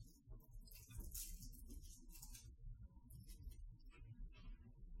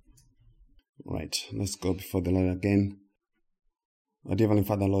right, let's go before the Lord again. Our dear Heavenly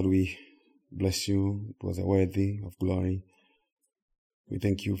Father, Lord, we bless you. It was worthy of glory. We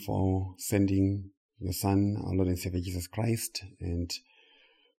thank you for sending your Son, our Lord and Savior Jesus Christ, and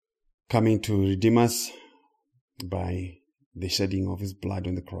coming to redeem us by the shedding of his blood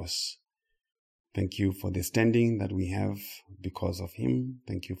on the cross. Thank you for the standing that we have because of him.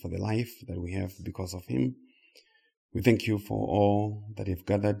 Thank you for the life that we have because of him. We thank you for all that have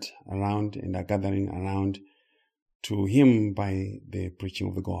gathered around and are gathering around to him by the preaching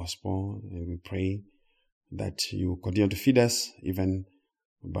of the gospel. And we pray that you continue to feed us even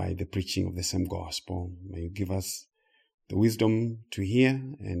by the preaching of the same gospel. May you give us the wisdom to hear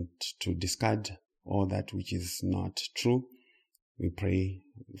and to discard all that which is not true. We pray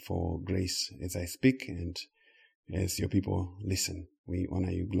for grace as I speak and as your people listen. We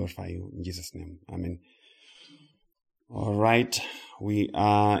honor you, glorify you in Jesus' name. Amen. All right, we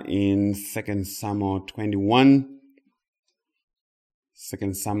are in 2 Samuel 21.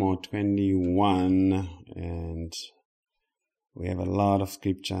 2 Samuel 21, and we have a lot of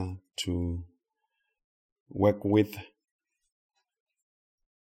scripture to work with.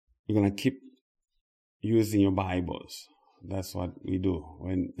 You're going to keep using your Bibles. That's what we do.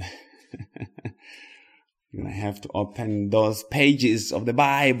 When you're going to have to open those pages of the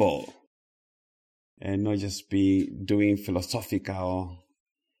Bible and not just be doing philosophical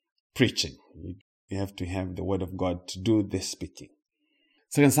preaching. You have to have the Word of God to do the speaking.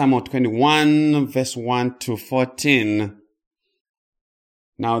 2 Samuel 21, verse 1 to 14.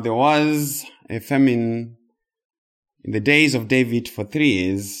 Now there was a famine in the days of David for 3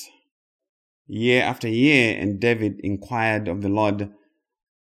 years, year after year, and David inquired of the Lord,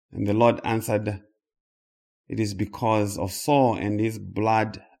 and the Lord answered, "It is because of Saul and his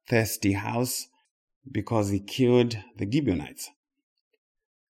bloodthirsty house, because he killed the Gibeonites."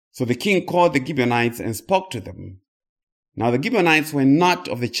 So the king called the Gibeonites and spoke to them. Now the Gibeonites were not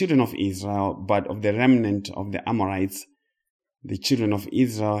of the children of Israel, but of the remnant of the Amorites. The children of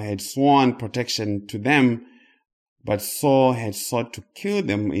Israel had sworn protection to them, but Saul had sought to kill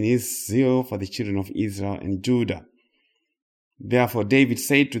them in his zeal for the children of Israel and Judah. Therefore David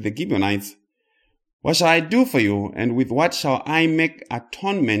said to the Gibeonites, "What shall I do for you, and with what shall I make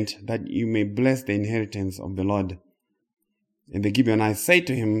atonement that you may bless the inheritance of the Lord?" And the Gibeonites said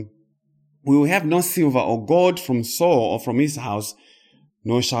to him, "We will have no silver or gold from Saul or from his house,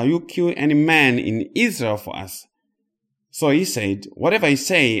 nor shall you kill any man in Israel for us." So he said, "Whatever you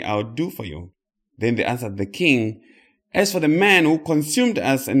say, I will do for you." Then they answered the king, "As for the man who consumed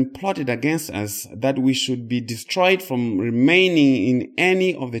us and plotted against us, that we should be destroyed from remaining in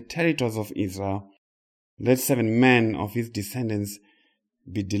any of the territories of Israel, let 7 men of his descendants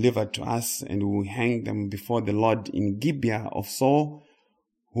be delivered to us, and we will hang them before the Lord in Gibeah of Saul,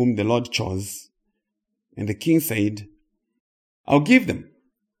 whom the Lord chose." And the king said, "I'll give them."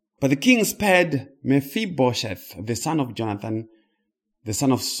 But the king spared Mephibosheth, the son of Jonathan, the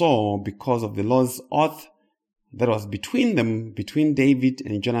son of Saul, because of the Lord's oath that was between them, between David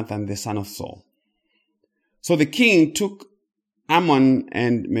and Jonathan, the son of Saul. So the king took Ammon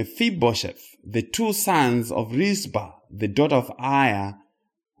and Mephibosheth, the 2 sons of Rizpah, the daughter of Aiah,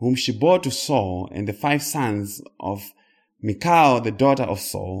 whom she bore to Saul, and the 5 sons of Michal, the daughter of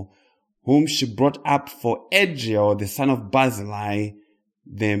Saul, whom she brought up for Adriel, the son of Barzillai,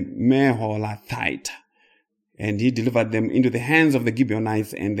 the Meholathite. And he delivered them into the hands of the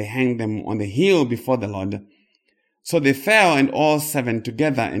Gibeonites, and they hanged them on the hill before the Lord. So they fell, and all 7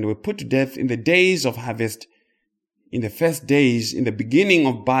 together, and were put to death in the days of harvest, in the first days, in the beginning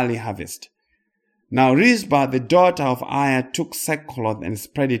of barley harvest. Now Rizpah, the daughter of Aiah, took sackcloth and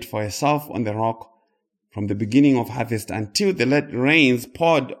spread it for herself on the rock from the beginning of harvest until the late rains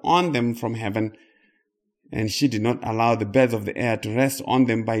poured on them from heaven. And she did not allow the birds of the air to rest on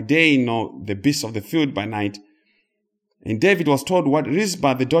them by day, nor the beasts of the field by night. And David was told what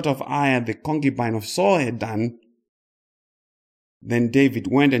Rizpah, the daughter of Aiah, the concubine of Saul, had done. Then David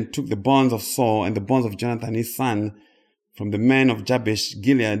went and took the bonds of Saul and the bonds of Jonathan his son from the men of Jabesh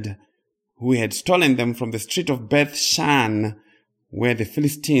Gilead, who had stolen them from the street of Beth Shan, where the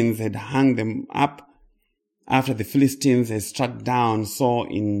Philistines had hung them up, after the Philistines had struck down Saul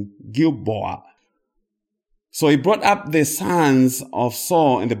in Gilboa. So he brought up the sons of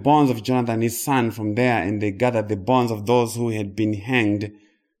Saul and the bonds of Jonathan his son from there, and they gathered the bonds of those who had been hanged.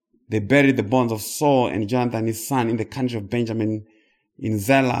 They buried the bonds of Saul and Jonathan his son in the country of Benjamin, in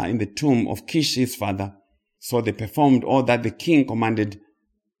Zelah, in the tomb of Kish his father. So they performed all that the king commanded.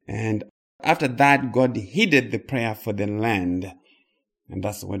 And after that, God heeded the prayer for the land. And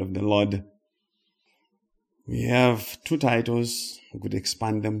that's the word of the Lord. We have 2 titles. We could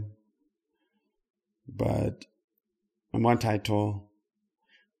expand them. But I'm one title,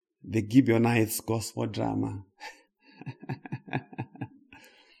 The Gibeonites Gospel Drama.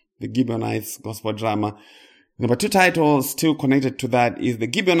 The Gibeonites Gospel Drama. Number 2 title still connected to that is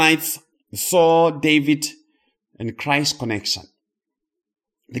The Gibeonites, Saul, David, and Christ Connection.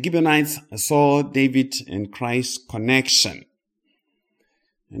 The Gibeonites, Saul, David, and Christ Connection.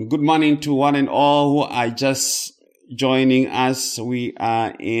 And good morning to one and all who are just joining us. We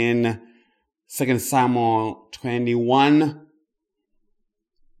are in 2 Samuel 21.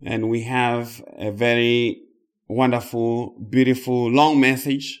 And we have a very wonderful, beautiful, long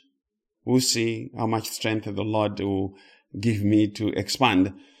message. We'll see how much strength the Lord will give me to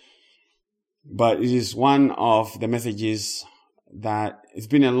expand. But it is one of the messages that it's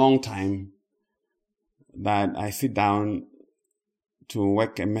been a long time that I sit down to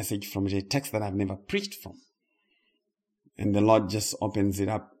work a message from a text that I've never preached from. And the Lord just opens it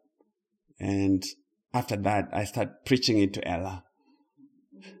up. And after that, I start preaching it to Ella.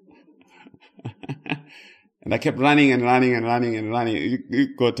 And I kept running.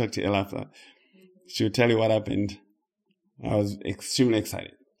 You go talk to Ella after. She'll tell you what happened. I was extremely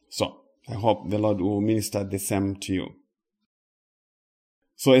excited. So I hope the Lord will minister the same to you.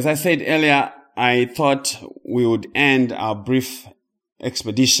 So as I said earlier, I thought we would end our brief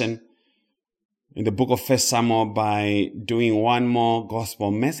expedition in the book of 1 Samuel by doing one more gospel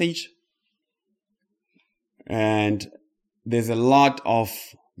message. And there's a lot of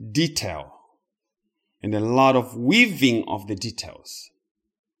detail and a lot of weaving of the details.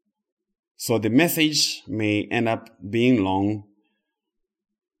 So the message may end up being long,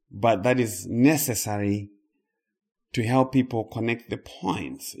 but that is necessary to help people connect the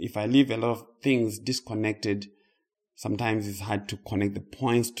points. If I leave a lot of things disconnected, sometimes it's hard to connect the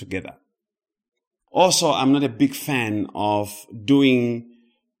points together. Also, I'm not a big fan of doing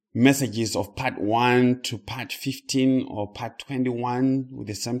messages of part 1 to part 15 or part 21 with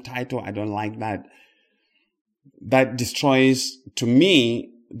the same title. I don't like that. That destroys, to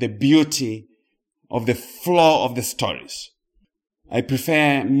me, the beauty of the flow of the stories. I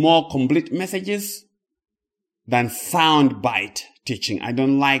prefer more complete messages than soundbite teaching. I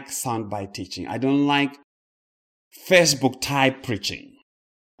don't like soundbite teaching. I don't like Facebook type preaching.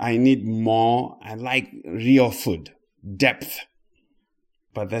 I need more. I like real food, depth.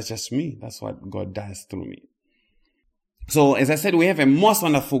 But that's just me. That's what God does through me. So as I said, we have a most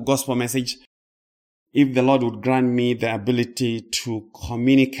wonderful gospel message. If the Lord would grant me the ability to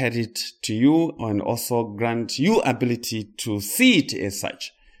communicate it to you and also grant you ability to see it as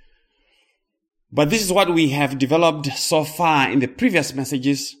such. But this is what we have developed so far in the previous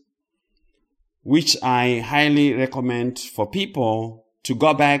messages, which I highly recommend for people to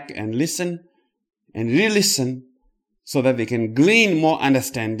go back and listen and re-listen so that they can glean more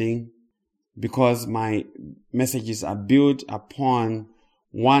understanding, because my messages are built upon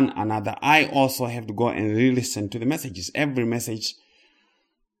one another. I also have to go and re-listen to the messages. Every message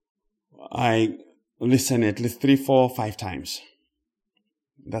I listen at least 3, 4, 5 times.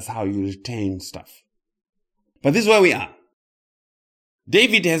 That's how you retain stuff. But this is where we are.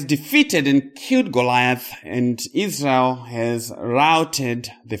 David has defeated and killed Goliath, and Israel has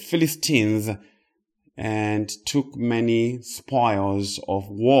routed the Philistines and took many spoils of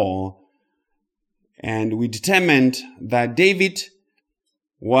war. And we determined that David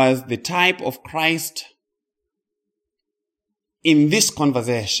was the type of Christ in this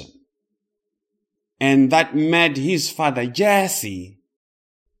conversation. And that made his father Jesse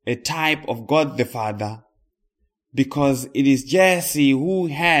a type of God the Father, because it is Jesse who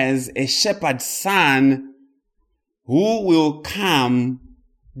has a shepherd's son who will come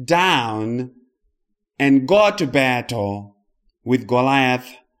down and go to battle with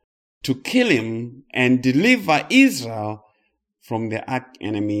Goliath to kill him and deliver Israel from the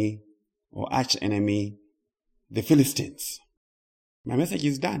arch-enemy, the Philistines. My message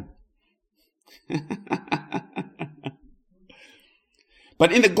is done.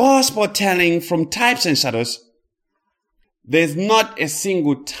 But in the gospel telling from types and shadows, there's not a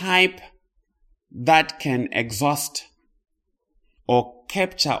single type that can exhaust or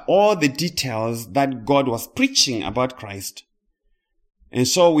capture all the details that God was preaching about Christ. And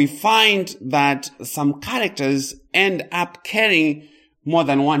so we find that some characters end up carrying more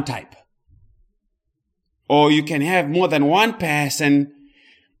than one type. Or you can have more than one person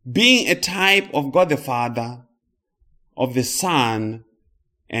being a type of God the Father, of the Son,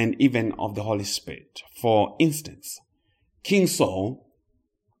 and even of the Holy Spirit. For instance, King Saul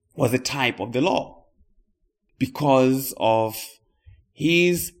was a type of the law because of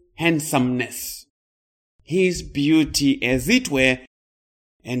his handsomeness, his beauty as it were,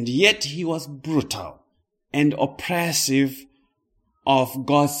 and yet he was brutal. and oppressive of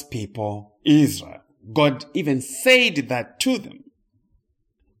God's people, Israel. God even said that to them.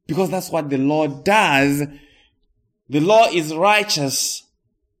 Because that's what the law does. The law is righteous,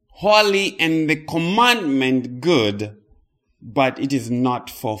 holy, and the commandment good, but it is not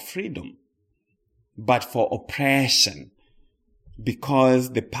for freedom, but for oppression,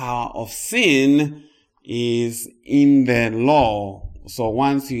 because the power of sin is in the law. So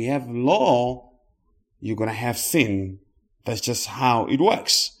once you have law, you're going to have sin. That's just how it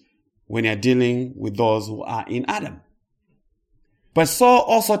works when you're dealing with those who are in Adam. But Saul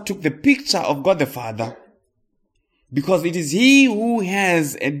also took the picture of God the Father, because it is he who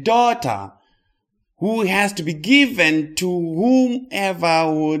has a daughter who has to be given to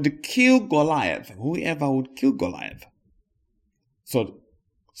whomever would kill Goliath. So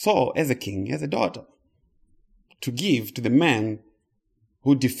Saul, as a king, has a daughter to give to the man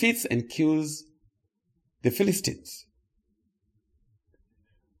who defeats and kills the Philistines.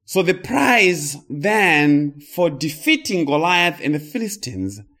 So the prize then for defeating Goliath and the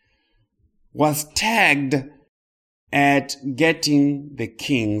Philistines was tagged at getting the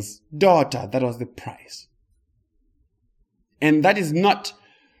king's daughter. That was the prize. And that is not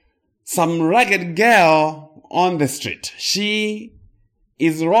some ragged girl on the street. She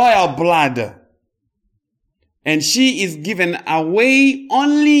is royal blood. And she is given away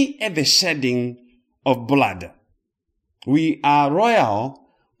only at the shedding of blood. We are royal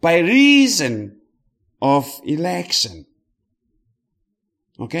by reason of election.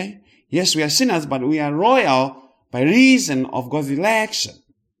 Okay? Yes, we are sinners, but we are royal by reason of God's election.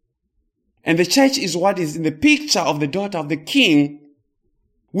 And the church is what is in the picture of the daughter of the king,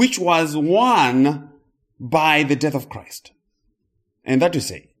 which was won by the death of Christ. And that to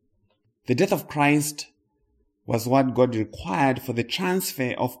say, the death of Christ was what God required for the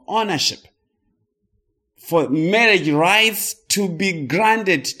transfer of ownership, for marriage rights to be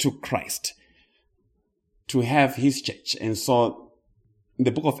granted to Christ, to have his church. And so in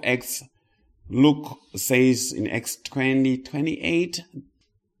the book of Acts, Luke says in Acts 20:28,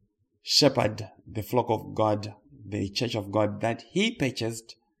 shepherd the flock of God, the church of God, that he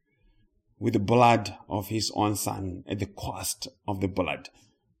purchased with the blood of his own son at the cost of the blood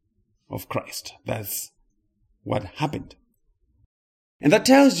of Christ. That's what happened. And that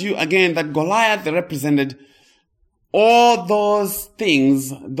tells you again that Goliath represented all those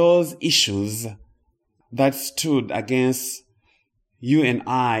things, those issues that stood against you and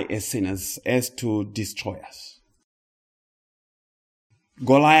I as sinners, as to destroy us.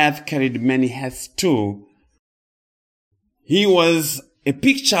 Goliath carried many hats too. He was a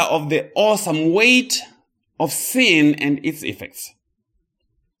picture of the awesome weight of sin and its effects.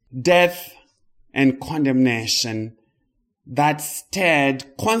 Death and condemnation that stared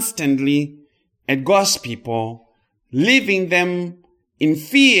constantly at God's people, leaving them in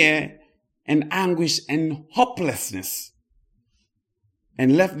fear and anguish and hopelessness,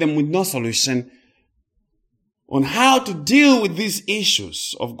 and left them with no solution on how to deal with these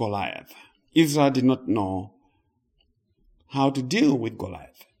issues of Goliath. Israel did not know how to deal with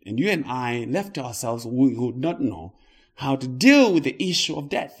Goliath. And you and I, left to ourselves, we would not know how to deal with the issue of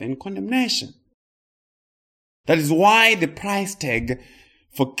death and condemnation. That is why the price tag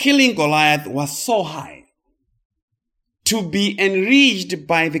for killing Goliath was so high. To be enriched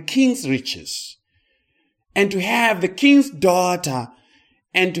by the king's riches, and to have the king's daughter,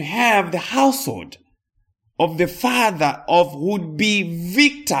 and to have the household of the father of would-be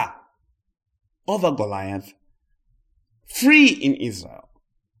victor over Goliath free in Israel.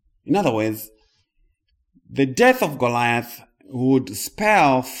 In other words, the death of Goliath would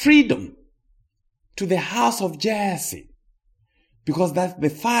spell freedom to the house of Jesse, because that's the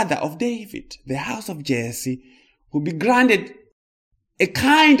father of David. The house of Jesse would be granted a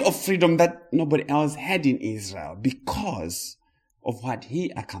kind of freedom that nobody else had in Israel because of what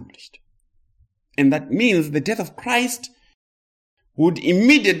he accomplished. And that means the death of Christ would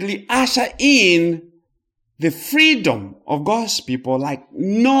immediately usher in the freedom of God's people like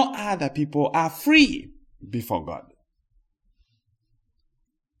no other people are free before God.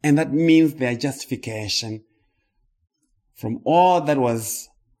 And that means their justification from all that was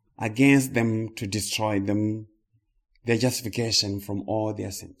against them to destroy them, their justification from all their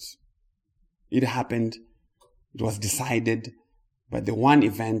sins. It happened, it was decided by the one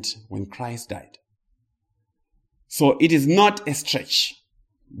event when Christ died. So it is not a stretch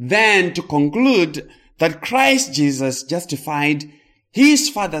then to conclude that Christ Jesus justified his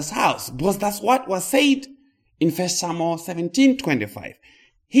Father's house, because that's what was said in 1 Samuel 17:25.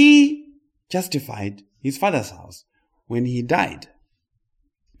 He justified his Father's house when he died.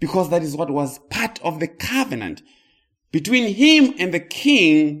 because that is what was part of the covenant between him and the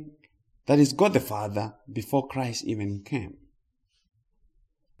king, that is God the Father, before Christ even came.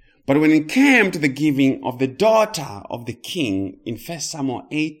 But when it came to the giving of the daughter of the king in 1 Samuel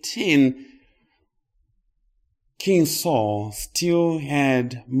 18, King Saul still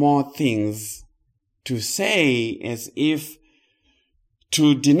had more things to say, as if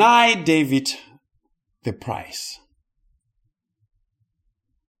to deny David the prize.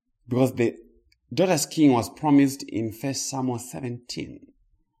 Because the daughter's king was promised in 1 Samuel 17.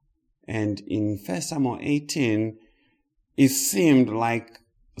 And in 1 Samuel 18, it seemed like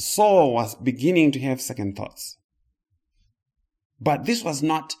Saul was beginning to have second thoughts. But this was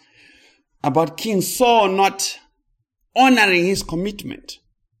not about King Saul not honoring his commitment.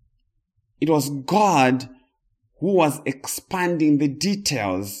 It was God who was expanding the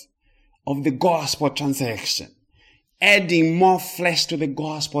details of the gospel transaction, adding more flesh to the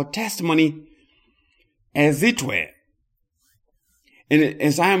gospel testimony, as it were. And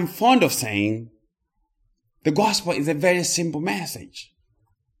as I am fond of saying, the gospel is a very simple message.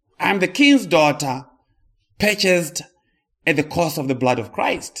 I am the king's daughter, purchased at the cost of the blood of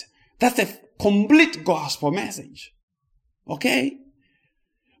Christ. That's a complete gospel message. Okay?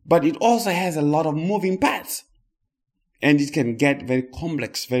 But it also has a lot of moving parts. And it can get very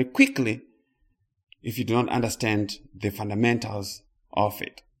complex very quickly if you do not understand the fundamentals of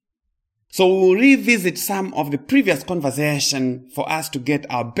it. So we'll revisit some of the previous conversation for us to get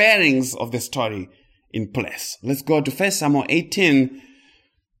our bearings of the story in place. Let's go to 1 Samuel 18,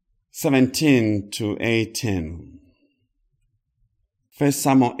 17 to 18. 1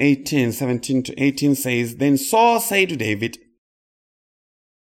 Samuel 18, 17 to 18 says, Then Saul said to David,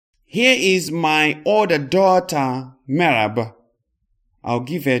 Here is my older daughter, Merab. I'll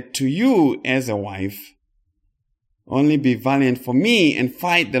give her to you as a wife. Only be valiant for me and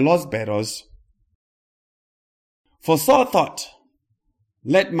fight the Lord's battles. For Saul thought,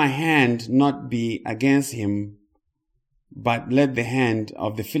 Let my hand not be against him, but let the hand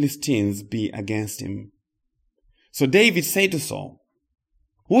of the Philistines be against him. So David said to Saul,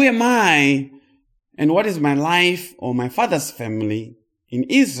 Who am I, and what is my life or my father's family in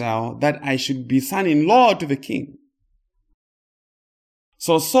Israel, that I should be son-in-law to the king?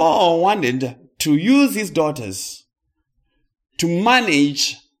 So Saul wanted to use his daughters to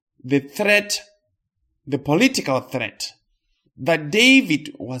manage the threat, the political threat that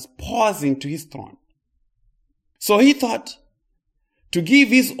David was posing to his throne. So he thought to give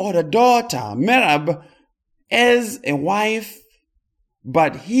his older daughter, Merab, as a wife,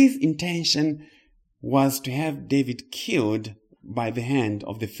 but his intention was to have David killed by the hand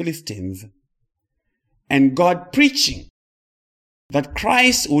of the Philistines, and God preaching that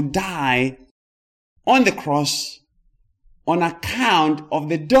Christ would die on the cross on account of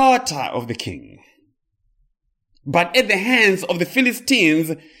the daughter of the king, but at the hands of the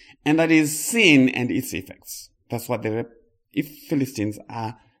Philistines, and that is sin and its effects. That's what the Philistines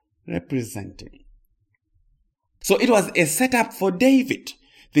are representing. So it was a setup for David.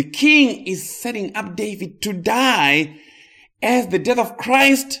 The king is setting up David to die, as the death of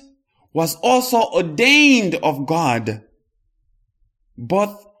Christ was also ordained of God.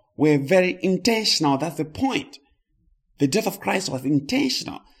 Both were very intentional. That's the point. The death of Christ was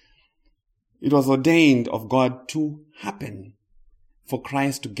intentional. It was ordained of God to happen for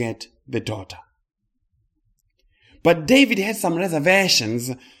Christ to get the daughter. But David had some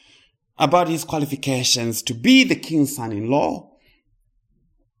reservations about his qualifications to be the king's son-in-law.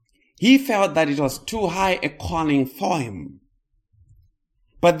 He felt that it was too high a calling for him.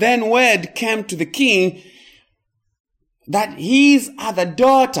 But then word came to the king that his other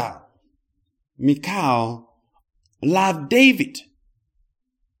daughter, Michal, loved David.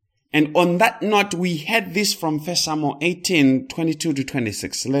 And on that note, we had this from 1 Samuel 18, 22 to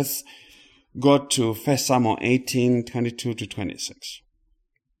 26. Let's go to 1 Samuel 18, 22 to 26.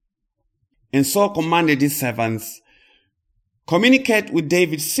 And Saul commanded his servants, Communicate with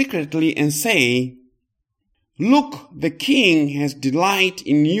David secretly and say, Look, the king has delight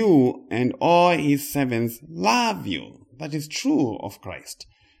in you, and all his servants love you. That is true of Christ.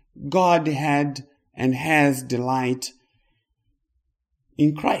 God had and has delight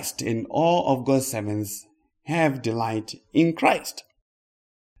in Christ, and all of God's servants have delight in Christ.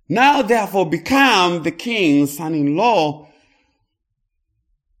 Now, therefore, become the king's son-in-law.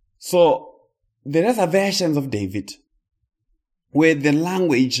 So, the reservations of David were the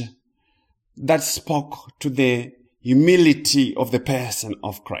language that spoke to the humility of the person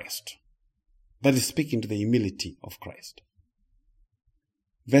of Christ. That is speaking to the humility of Christ.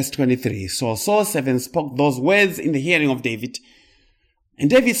 Verse 23, So Saul's servants spoke those words in the hearing of David, And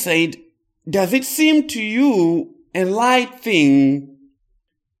David said, does it seem to you a light thing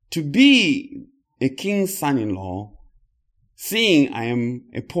to be a king's son-in-law, seeing I am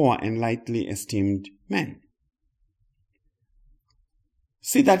a poor and lightly esteemed man?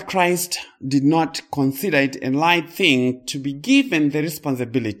 See that Christ did not consider it a light thing to be given the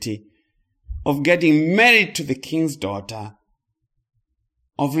responsibility of getting married to the king's daughter,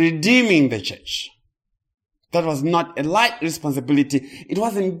 of redeeming the church. That was not a light responsibility. It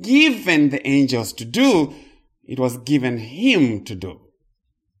wasn't given the angels to do. It was given him to do.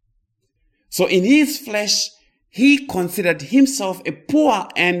 So in his flesh, he considered himself a poor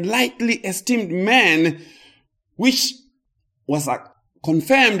and lightly esteemed man, which was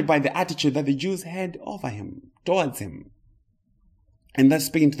confirmed by the attitude that the Jews had over him, towards him. And that's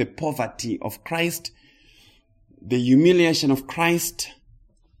speaking to the poverty of Christ, the humiliation of Christ,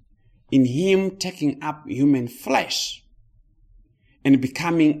 in him taking up human flesh and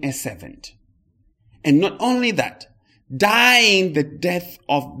becoming a servant. And not only that, dying the death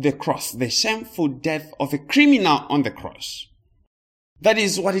of the cross, the shameful death of a criminal on the cross. That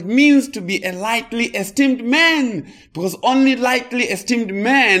is what it means to be a lightly esteemed man, because only lightly esteemed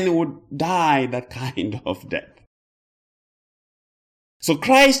men would die that kind of death. So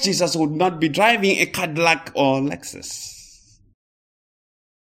Christ Jesus would not be driving a Cadillac or Lexus.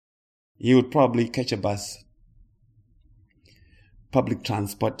 He would probably catch a bus, public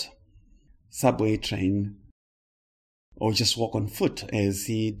transport, subway train, or just walk on foot as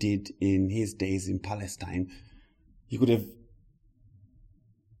he did in his days in Palestine. He could have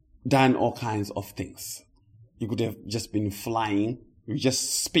done all kinds of things. He could have just been flying. He would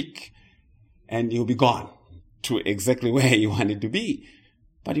just speak and he'll be gone to exactly where he wanted to be.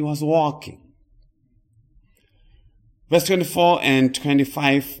 But he was walking. Verse 24 and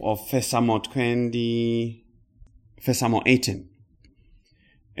 25 of 1 Samuel 18.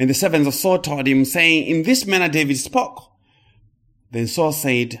 And the servants of Saul told him, saying, in this manner David spoke. Then Saul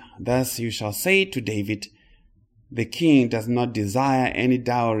said, thus you shall say to David, the king does not desire any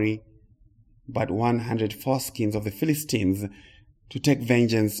dowry, but 100 foreskins of the Philistines to take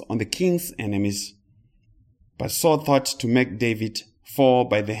vengeance on the king's enemies. But Saul thought to make David fall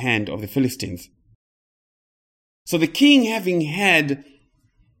by the hand of the Philistines. So the king, having heard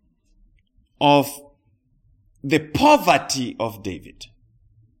of the poverty of David,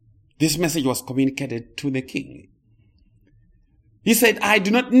 this message was communicated to the king. He said, I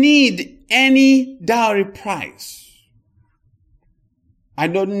do not need any dowry price. I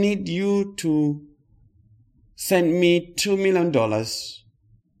don't need you to send me $2 million.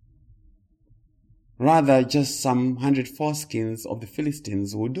 Rather, just some 100 foreskins of the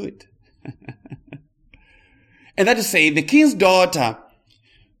Philistines will do it. And that is to say, the king's daughter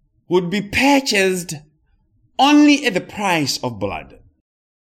would be purchased only at the price of blood.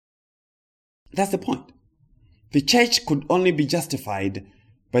 That's the point. The church could only be justified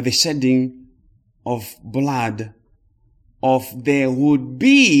by the shedding of blood of the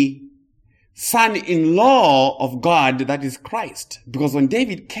would-be son-in-law of God, that is Christ. Because when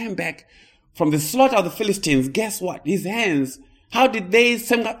David came back from the slaughter of the Philistines, guess what? His hands, how did they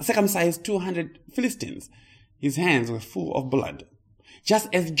circumcise 200 Philistines? His hands were full of blood. Just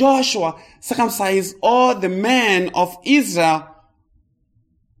as Joshua circumcised all the men of Israel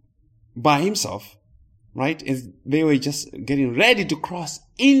by himself, right? As they were just getting ready to cross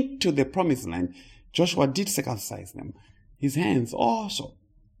into the promised land, Joshua did circumcise them. His hands also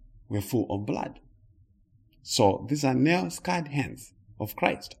were full of blood. So these are nail-scarred hands of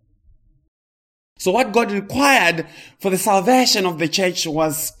Christ. So what God required for the salvation of the church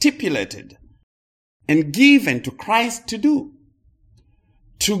was stipulated and given to Christ to do.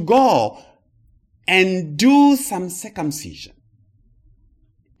 To go and do some circumcision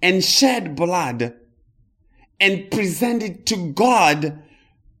and shed blood and present it to God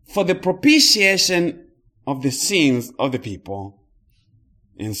for the propitiation of the sins of the people.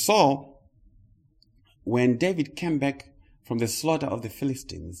 And so, when David came back from the slaughter of the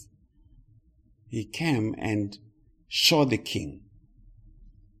Philistines, he came and showed the king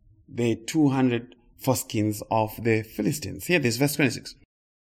the 200 foreskins of the Philistines. Here, this verse 26.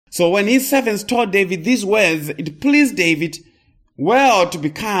 So when his servants told David these words, it pleased David well to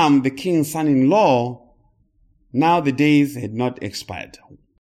become the king's son-in-law. Now the days had not expired.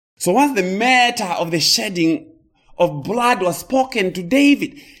 So once the matter of the shedding of blood was spoken to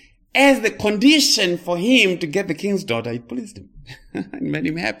David as the condition for him to get the king's daughter, it pleased him and made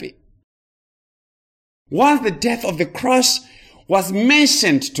him happy. Once the death of the cross was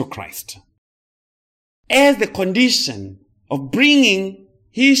mentioned to Christ as the condition of bringing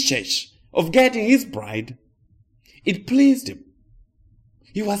his church, of getting his bride, it pleased him.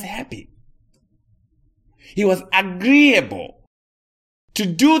 He was happy. He was agreeable to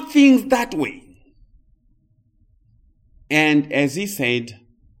do things that way. And as he said,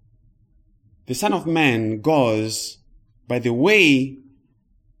 the Son of Man goes by the way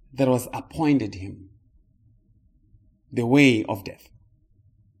that was appointed him, the way of death.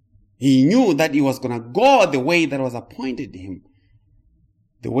 He knew that he was going to go the way that was appointed him,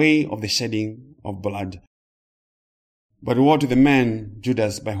 the way of the shedding of blood. But woe to the man,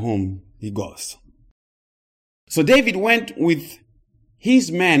 Judas, by whom he goes. So David went with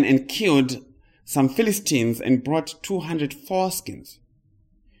his men and killed some Philistines and brought 200 foreskins,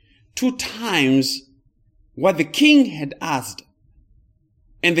 2 times what the king had asked.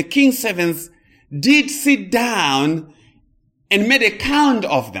 And the king's servants did sit down and made a count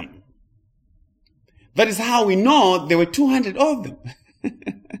of them. That is how we know there were 200 of them.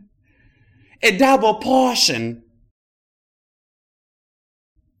 A double portion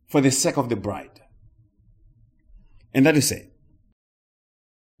for the sake of the bride. And that is it.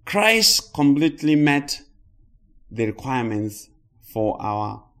 Christ completely met the requirements for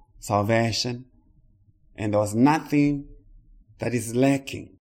our salvation, and there was nothing that is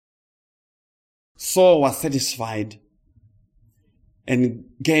lacking. Saul was satisfied and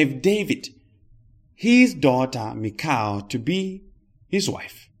gave David his daughter Michal to be his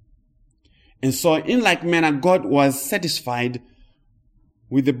wife. And so in like manner, God was satisfied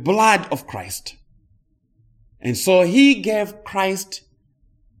with the blood of Christ. And so he gave Christ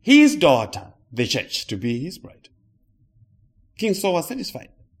his daughter, the church, to be his bride. King Saul was satisfied.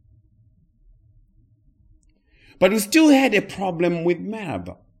 But we still had a problem with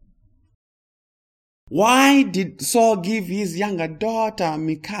Merab. Why did Saul give his younger daughter,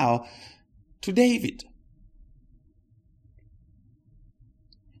 Michal, to David?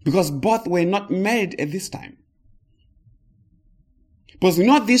 Because both were not married at this time. Because we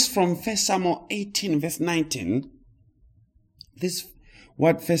know this from 1 Samuel 18, verse 19. This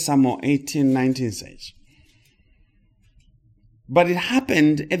what 1 Samuel 18, 19 says. But it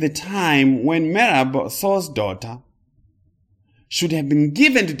happened at the time when Merab, Saul's daughter, should have been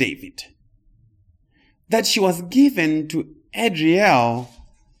given to David, that she was given to Adriel,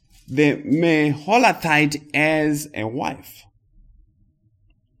 the Meholathite, as a wife.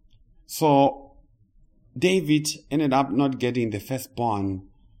 So David ended up not getting the firstborn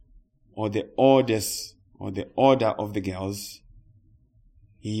or the oldest or the older of the girls.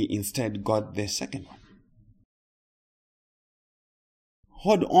 He instead got the second one.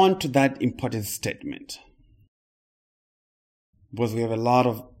 Hold on to that important statement, because we have a lot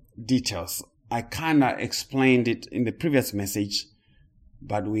of details. I kind of explained it in the previous message,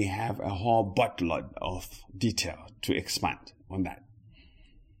 but we have a whole buttload of detail to expand on that.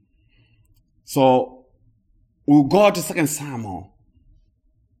 So we'll go to 2 Samuel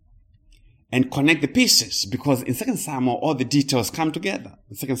and connect the pieces, because in 2 Samuel all the details come together.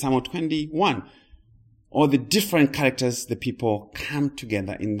 In 2 Samuel 21, all the different characters, the people, come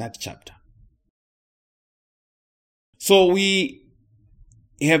together in that chapter. So we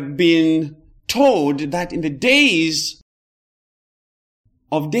have been told that in the days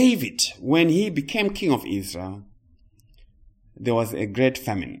of David, when he became king of Israel, there was a great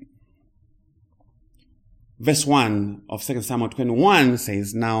famine. Verse 1 of 2 Samuel 21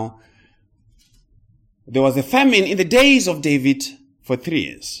 says, Now there was a famine in the days of David for 3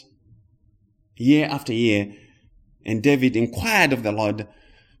 years, year after year. And David inquired of the Lord,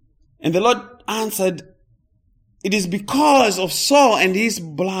 and the Lord answered, It is because of Saul and his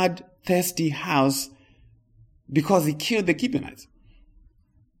bloodthirsty house, because he killed the Gibeonites.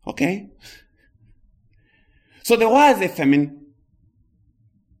 Okay. So there was a famine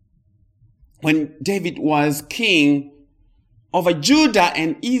when David was king over Judah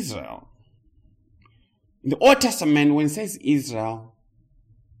and Israel. In the Old Testament, when it says Israel,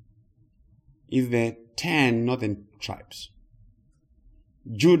 is the 10 northern tribes.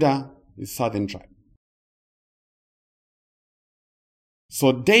 Judah is southern tribe.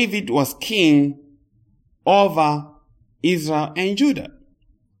 So David was king over Israel and Judah.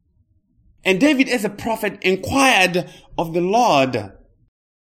 And David, as a prophet, inquired of the Lord.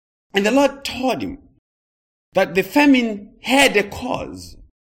 And the Lord told him that the famine had a cause.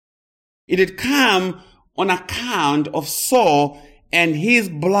 It had come on account of Saul and his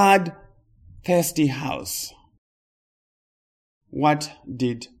bloodthirsty house. What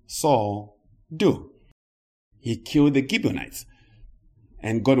did Saul do? He killed the Gibeonites,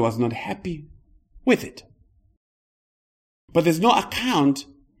 and God was not happy with it. But there's no account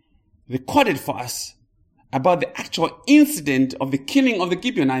recorded for us about the actual incident of the killing of the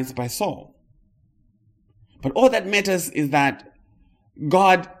Gibeonites by Saul. But all that matters is that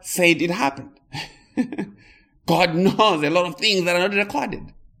God said it happened. God knows a lot of things that are not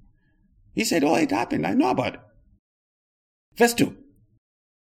recorded. He said, oh, it happened. I know about it. Verse 2.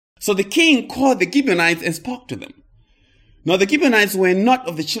 So the king called the Gibeonites and spoke to them. Now the Gibeonites were not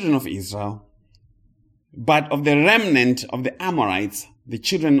of the children of Israel, but of the remnant of the Amorites. The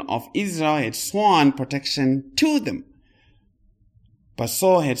children of Israel had sworn protection to them. But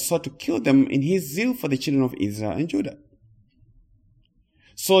Saul had sought to kill them in his zeal for the children of Israel and Judah.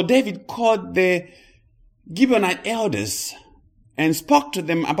 So David called the Gibeonite elders and spoke to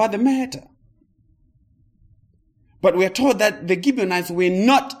them about the matter. But we are told that the Gibeonites were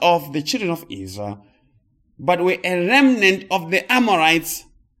not of the children of Israel, but were a remnant of the Amorites,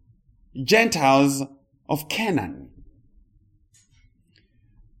 Gentiles of Canaan.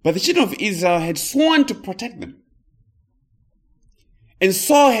 But the children of Israel had sworn to protect them. And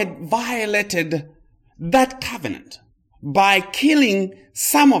Saul had violated that covenant by killing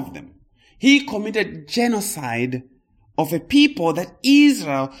some of them. He committed genocide of a people that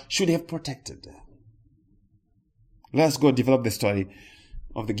Israel should have protected. Let's go develop the story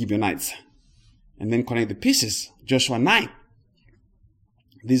of the Gibeonites and then connect the pieces. Joshua 9.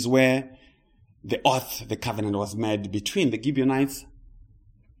 This is where the oath, the covenant was made between the Gibeonites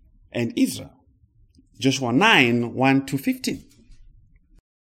and Israel. Joshua 9, 1 to 15.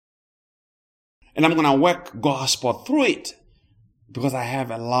 And I'm going to work gospel through it because I have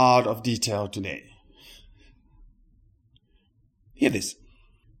a lot of detail today. Hear this.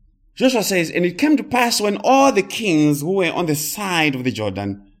 Joshua says, and it came to pass when all the kings who were on the side of the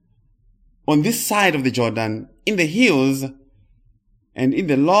Jordan, on this side of the Jordan, in the hills and in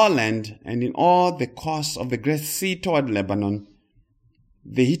the lowland and in all the coasts of the great sea toward Lebanon,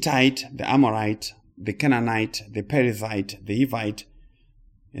 the Hittite, the Amorite, the Canaanite, the Perizzite, the Hivite,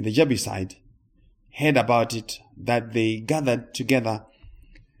 and the Jebusite, heard about it, that they gathered together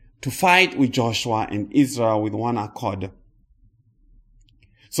to fight with Joshua and Israel with one accord.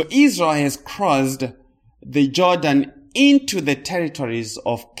 So Israel has crossed the Jordan into the territories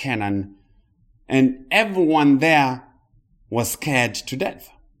of Canaan, and everyone there was scared to death.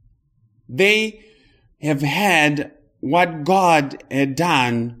 They have heard what God had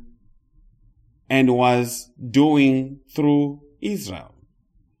done and was doing through Israel,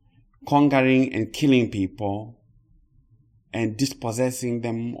 conquering and killing people and dispossessing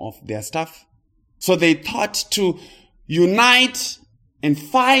them of their stuff. So they thought to unite and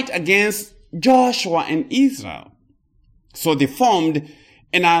fight against Joshua and Israel. So they formed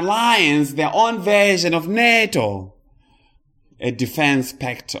an alliance, their own version of NATO, a defense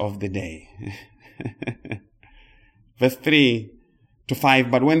pact of the day. Verse 3 to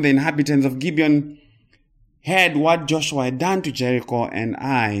 5, but when the inhabitants of Gibeon heard what Joshua had done to Jericho and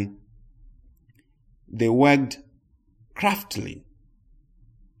Ai, they worked craftily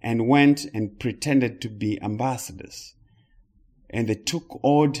and went and pretended to be ambassadors. And they took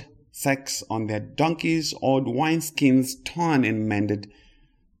old sacks on their donkeys, old wineskins torn and mended,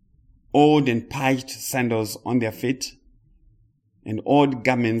 old and patched sandals on their feet, and old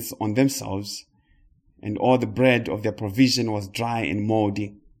garments on themselves, and all the bread of their provision was dry and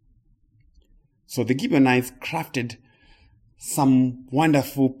moldy. So the Gibeonites crafted some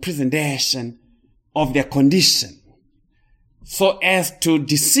wonderful presentation of their condition so as to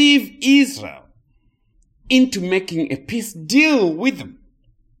deceive Israel into making a peace deal with them.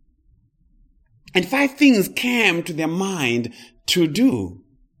 And 5 things came to their mind to do,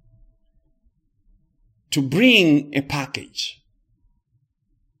 to bring a package.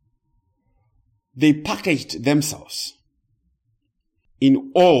 They packaged themselves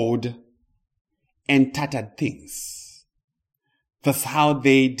in old and tattered things. That's how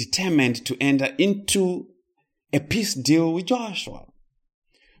they determined to enter into a peace deal with Joshua.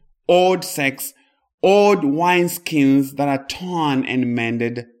 Old sacks, old wineskins that are torn and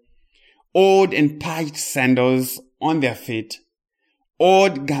mended, old and patched sandals on their feet,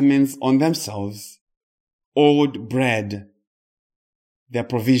 old garments on themselves, old bread. Their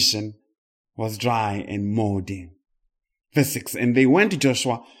provision was dry and moldy. Verse 6, and they went to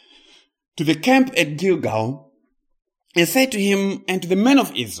Joshua to the camp at Gilgal and said to him and to the men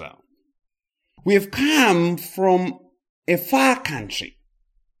of Israel, we have come from a far country.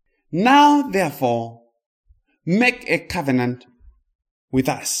 Now, therefore, make a covenant with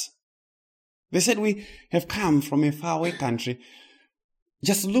us. They said, we have come from a faraway country.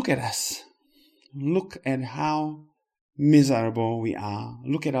 Just look at us. Look at how miserable we are.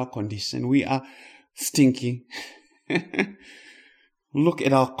 Look at our condition. We are stinky. Look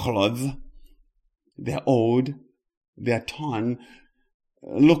at our clothes. They're old. They're torn.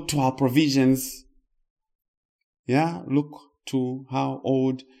 Look to our provisions. Yeah, look to how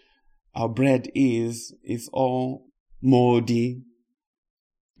old our bread is. It's all moldy.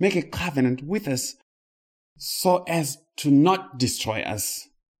 Make a covenant with us so as to not destroy us.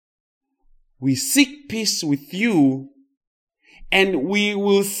 We seek peace with you, and we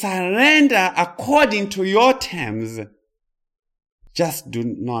will surrender according to your terms. Just do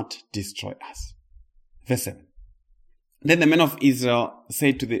not destroy us. Verse 7. Then the men of Israel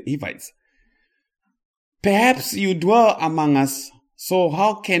said to the Hivites, perhaps you dwell among us, so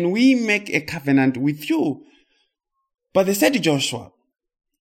how can we make a covenant with you? But they said to Joshua,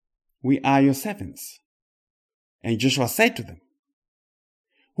 we are your servants. And Joshua said to them,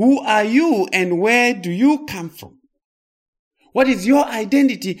 who are you and where do you come from? What is your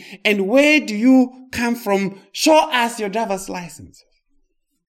identity and where do you come from? Show us your driver's license.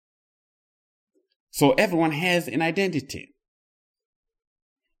 So everyone has an identity.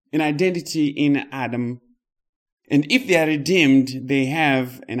 An identity in Adam. And if they are redeemed, they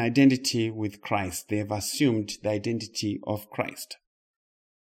have an identity with Christ. They have assumed the identity of Christ.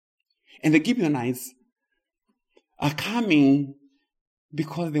 And the Gibeonites are coming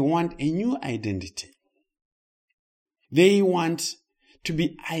because they want a new identity. They want to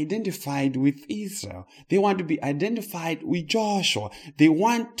be identified with Israel. They want to be identified with Joshua. They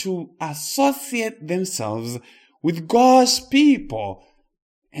want to associate themselves with God's people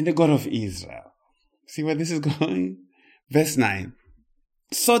and the God of Israel. See where this is going? Verse 9.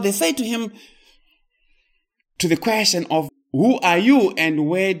 So they say to him, to the question of, who are you and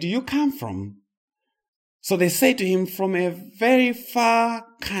where do you come from? So they say to him, from a very far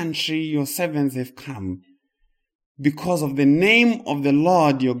country your servants have come, because of the name of the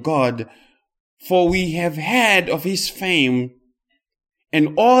Lord your God, for we have heard of his fame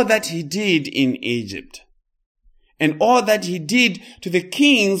and all that he did in Egypt, and all that he did to the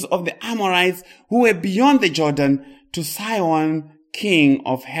kings of the Amorites who were beyond the Jordan, to Sihon, king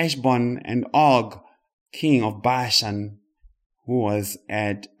of Heshbon, and Og, king of Bashan, who was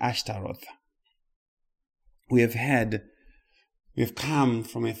at Ashtaroth. We've come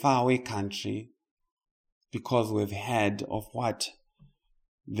from a faraway country because we've heard of what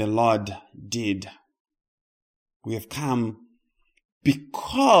the Lord did. We have come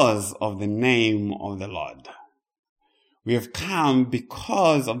because of the name of the Lord. We have come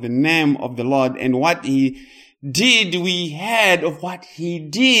because of the name of the Lord and what he did. We heard of what he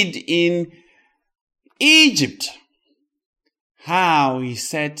did in Egypt. How he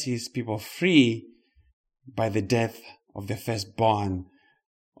set his people free by the death of the firstborn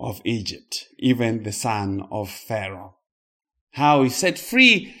of Egypt, even the son of Pharaoh. How he set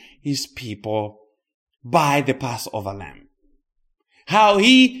free his people by the Passover lamb. How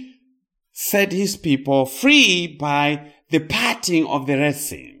he set his people free by the parting of the Red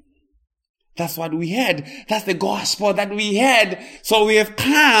Sea. That's what we had. That's the gospel that we had. So we have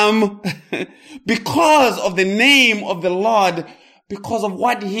come because of the name of the Lord, because of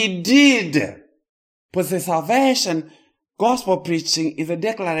what he did. But the salvation, gospel preaching is a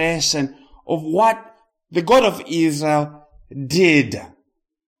declaration of what the God of Israel did.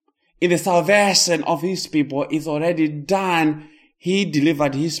 In the salvation of his people is already done. He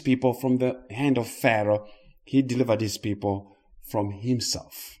delivered his people from the hand of Pharaoh. He delivered his people from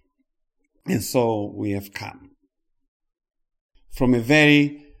himself. And so we have come from a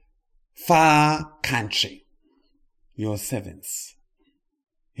very far country. Your servants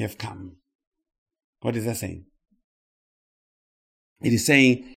have come. What is that saying? It is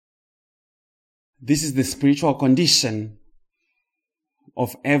saying this is the spiritual condition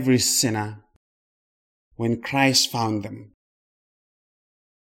of every sinner when Christ found them.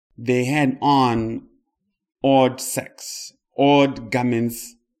 They had on odd sex, odd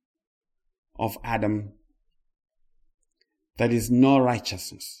garments of Adam. That is no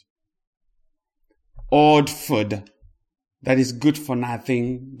righteousness. Odd food that is good for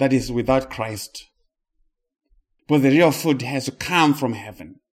nothing, that is without Christ. But the real food has to come from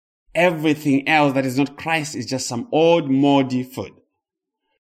heaven. Everything else that is not Christ is just some old moldy food.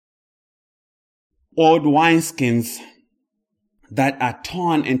 Old wineskins that are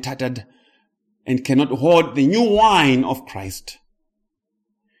torn and tattered and cannot hold the new wine of Christ.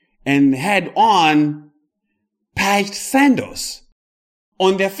 And had on patched sandals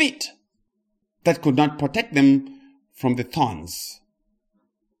on their feet that could not protect them from the thorns.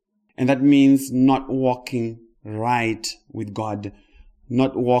 And that means not walking right with God,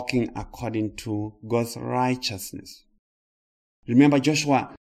 not walking according to God's righteousness. Remember,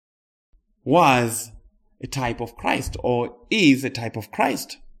 Joshua was a type of Christ, or is a type of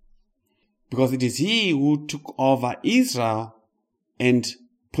Christ, because it is he who took over Israel and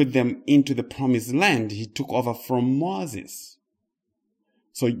put them into the promised land. He took over from Moses.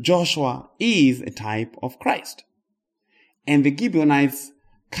 So Joshua is a type of Christ. And the Gibeonites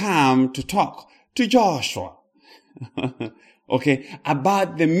come to talk to Joshua,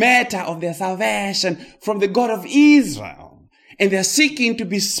 about the matter of their salvation from the God of Israel. And they're seeking to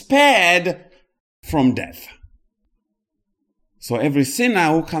be spared from death. So every sinner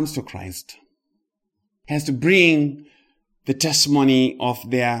who comes to Christ has to bring the testimony of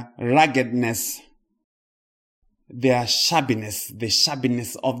their ruggedness, their shabbiness, the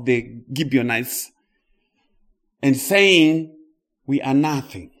shabbiness of the Gibeonites, and saying, we are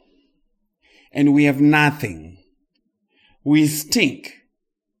nothing, and we have nothing. We stink.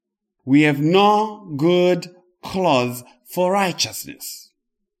 We have no good clothes for righteousness.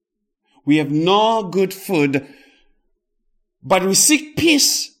 We have no good food, but we seek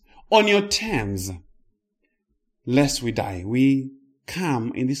peace on your terms, lest we die. We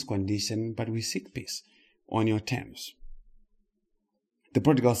come in this condition, but we seek peace on your terms. The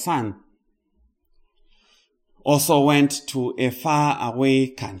prodigal son also went to a far-away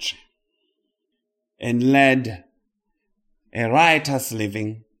country and led a riotous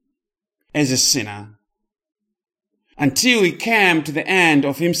living as a sinner until he came to the end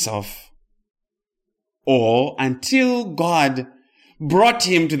of himself, or until God brought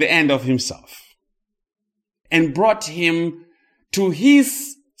him to the end of himself and brought him to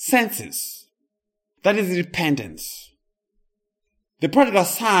his senses. That is repentance. The prodigal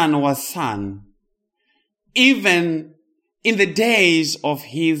son was son even in the days of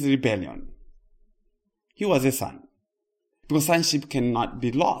his rebellion. He was a son, because sonship cannot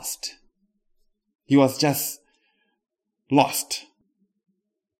be lost. He was just lost.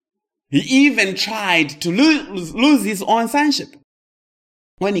 He even tried to lose his own sonship.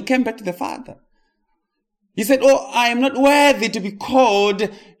 When he came back to the father, he said, I am not worthy to be called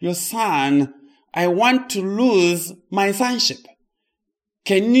your son. I want to lose my sonship.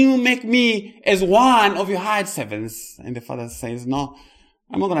 Can you make me as one of your hired servants? And the father says, no,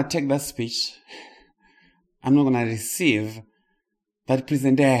 I'm not going to take that speech. I'm not going to receive that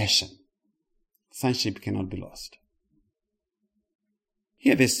presentation. Sonship cannot be lost.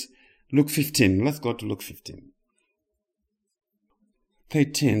 Hear this, Luke 15. Let's go to Luke 15.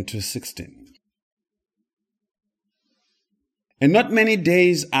 13 to 16. And not many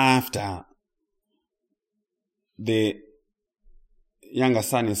days after, the younger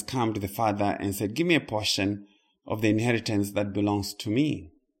son has come to the father and said, give me a portion of the inheritance that belongs to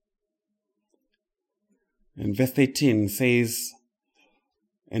me. And verse 18 says,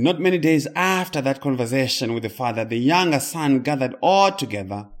 and not many days after that conversation with the father, the younger son gathered all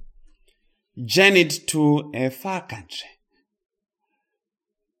together, journeyed to a far country,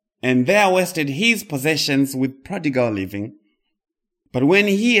 and there wasted his possessions with prodigal living. But when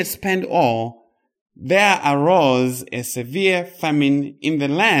he had spent all, there arose a severe famine in the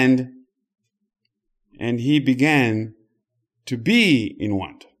land, and he began to be in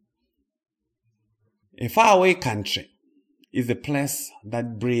want. A faraway country is a place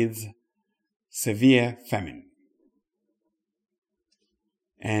that breeds severe famine,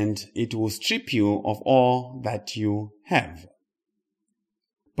 and it will strip you of all that you have.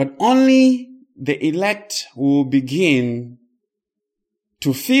 But only the elect will begin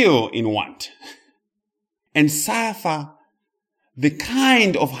to feel in want and suffer the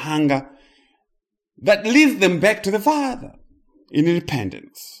kind of hunger that leads them back to the Father in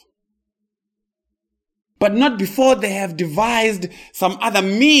repentance. But not before they have devised some other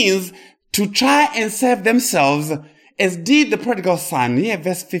means to try and save themselves, as did the prodigal son. Here,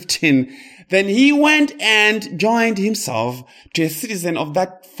 verse 15. Then he went and joined himself to a citizen of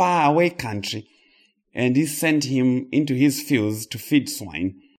that faraway country, and he sent him into his fields to feed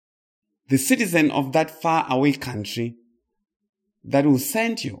swine. The citizen of that faraway country that will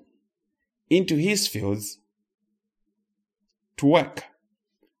send you into his fields to work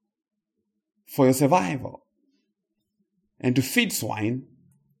for your survival and to feed swine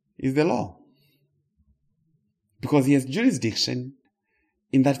is the law, because he has jurisdiction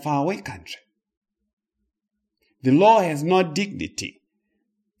in that faraway country. The law has no dignity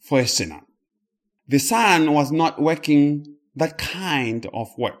for a sinner. The son was not working that kind of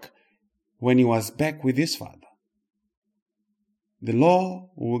work when he was back with his father. The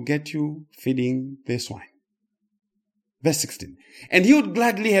law will get you feeding the swine. Verse 16. And he would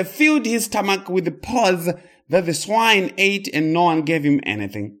gladly have filled his stomach with the pods that the swine ate, and no one gave him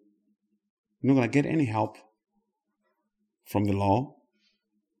anything. You're not going to get any help from the law.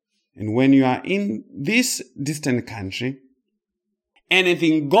 And when you are in this distant country,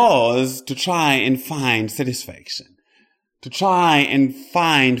 anything goes to try and find satisfaction, to try and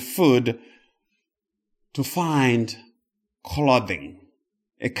find food, to find clothing,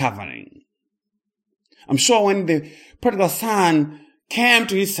 a covering. I'm sure when the prodigal son came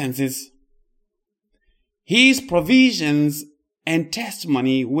to his senses, his provisions and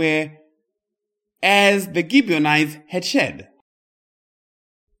testimony were as the Gibeonites had shared.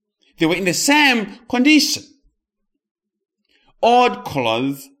 They were in the same condition. Odd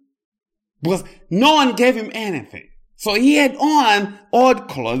clothes, because no one gave him anything. So he had on odd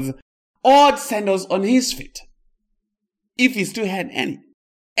clothes, odd sandals on his feet, if he still had any.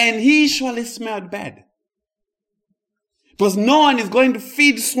 And he surely smelled bad. Because no one is going to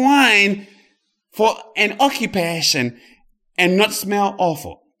feed swine for an occupation and not smell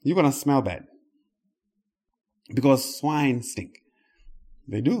awful. You're going to smell bad. Because swine stink.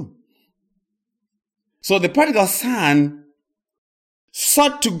 They do. So the prodigal son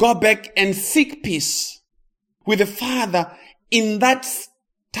sought to go back and seek peace with the father in that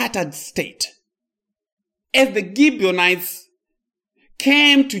tattered state. As the Gibeonites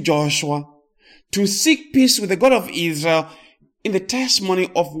came to Joshua to seek peace with the God of Israel in the testimony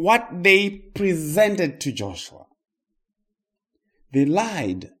of what they presented to Joshua. They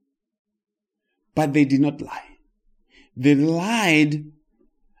lied, but they did not lie. They lied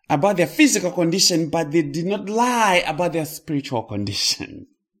about their physical condition, but they did not lie about their spiritual condition.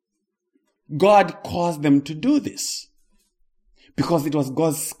 God caused them to do this because it was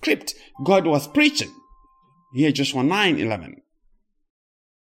God's script. God was preaching. Here, Joshua 9:11.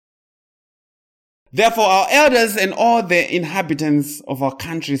 Therefore, our elders and all the inhabitants of our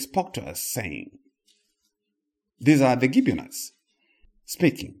country spoke to us, saying, these are the Gibeonites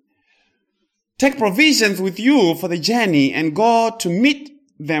speaking, take provisions with you for the journey and go to meet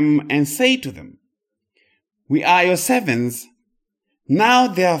them and say to them, we are your servants. Now,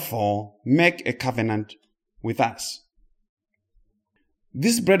 therefore, make a covenant with us.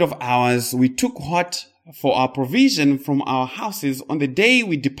 This bread of ours we took hot for our provision from our houses on the day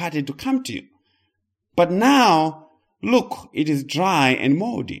we departed to come to you. But now, look, it is dry and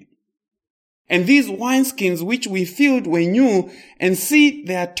moldy. And these wineskins which we filled were new, and see,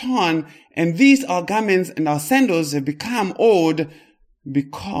 they are torn, and these our garments and our sandals have become old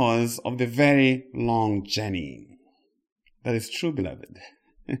because of the very long journey. That is true, beloved.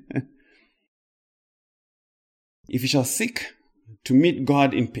 If you shall seek to meet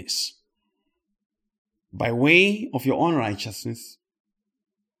God in peace by way of your own righteousness,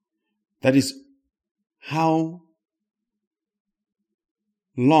 that is how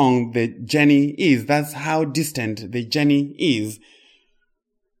long the journey is. That's how distant the journey is,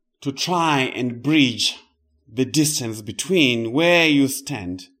 to try and bridge the distance between where you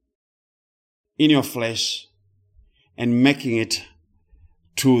stand in your flesh and making it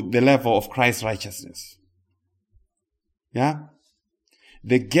to the level of Christ's righteousness. Yeah?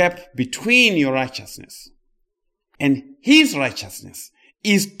 The gap between your righteousness and his righteousness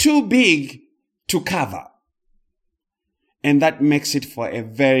is too big to cover. And that makes it for a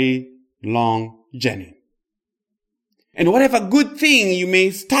very long journey. And whatever good thing you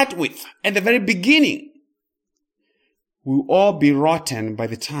may start with at the very beginning will all be rotten by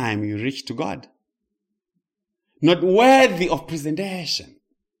the time you reach to God. Not worthy of presentation.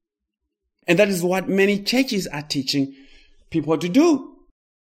 And that is what many churches are teaching people to do.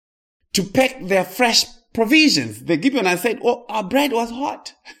 To pack their fresh provisions. The Gibeonites said, oh, our bread was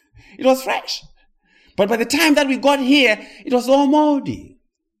hot. It was fresh. But by the time that we got here, it was all moldy.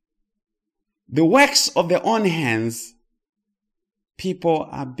 The works of their own hands, people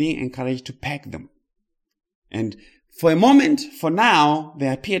are being encouraged to pack them. And for a moment, for now, they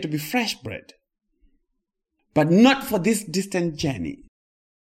appear to be fresh bread. But not for this distant journey.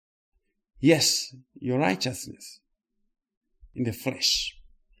 Yes, your righteousness in the flesh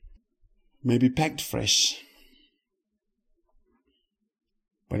may be packed fresh.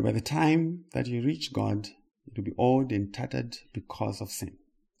 But by the time that you reach God, it will be old and tattered because of sin.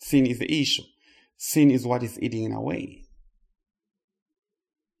 Sin is the issue. Sin is what is eating away.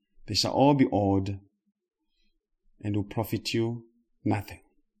 They shall all be old and will profit you nothing.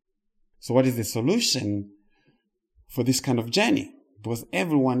 So what is the solution for this kind of journey? Because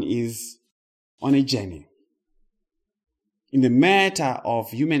everyone is on a journey. In the matter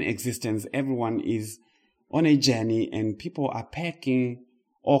of human existence, everyone is on a journey, and people are packing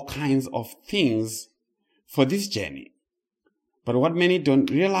all kinds of things for this journey. But what many don't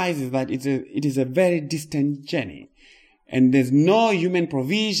realize is that it is a very distant journey. And there's no human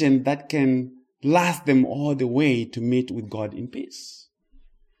provision that can last them all the way to meet with God in peace.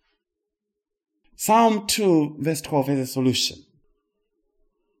 Psalm 2 verse 12 has a solution.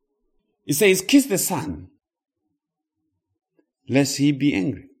 It says, kiss the Son, lest he be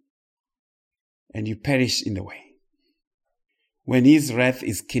angry, and you perish in the way. when his wrath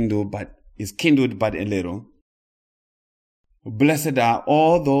is kindled but a little. Blessed are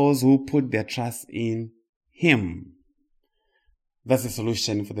all those who put their trust in him. That's the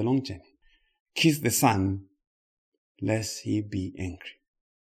solution for the long journey. Kiss the Son, lest he be angry.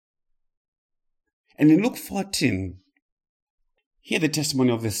 And in Luke 14, hear the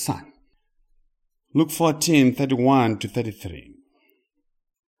testimony of the Son. Luke 14, 31 to 33.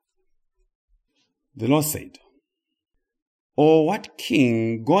 The Lord said, "Or what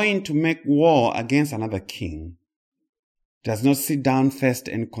king going to make war against another king does not sit down first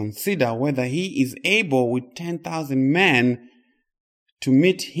and consider whether he is able with 10,000 men to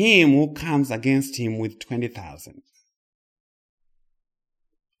meet him who comes against him with 20,000?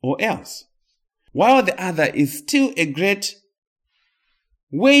 Or else, while the other is still a great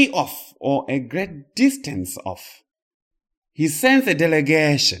way off or a great distance off, he sends a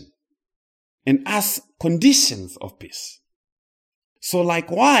delegation and asks conditions of peace. So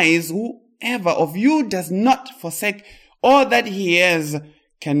likewise, whoever of you does not forsake all that he has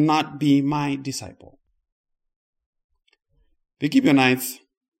cannot be my disciple." The Gibeonites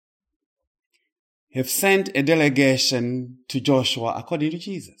have sent a delegation to Joshua according to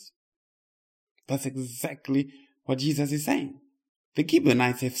Jesus. That's exactly what Jesus is saying. The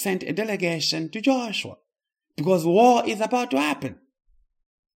Gibeonites have sent a delegation to Joshua because war is about to happen.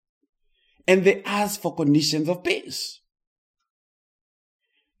 And they ask for conditions of peace.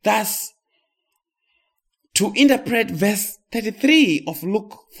 Thus, to interpret verse 33 of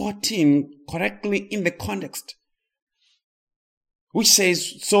Luke 14 correctly in the context, which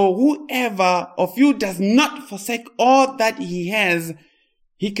says, "So whoever of you does not forsake all that he has,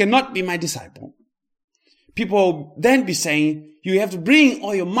 he cannot be my disciple." People will then be saying, you have to bring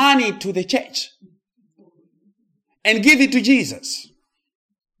all your money to the church and give it to Jesus.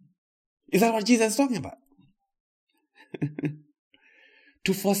 Is that what Jesus is talking about?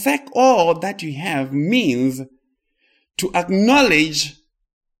 To forsake all that you have means to acknowledge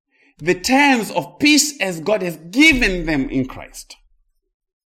the terms of peace as God has given them in Christ.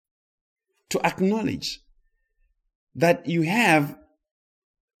 To acknowledge that you have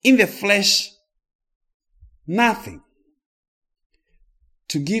in the flesh nothing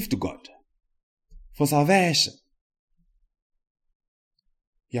to give to God for salvation.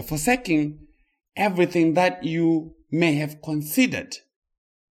 You're forsaking everything that you may have considered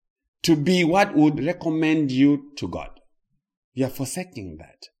to be what would recommend you to God. You're forsaking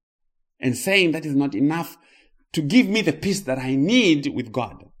that and saying that is not enough to give me the peace that I need with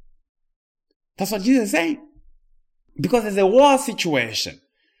God. That's what Jesus is saying. Because there's a war situation.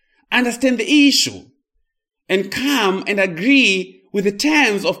 Understand the issue and come and agree with the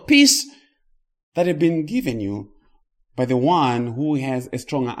terms of peace that have been given you by the one who has a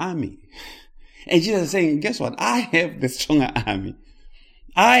stronger army. And Jesus is saying, guess what? I have the stronger army.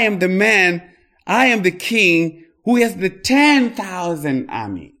 I am the man, I am the king who has the 10,000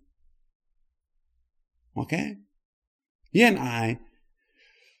 army. Okay? You and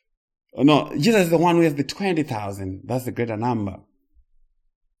Jesus is the one who has the 20,000. That's the greater number.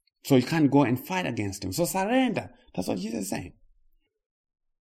 So you can't go and fight against him. So surrender. That's what Jesus is saying.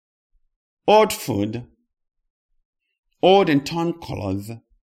 Old food, old and torn clothes,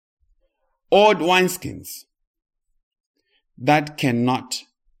 old wineskins that cannot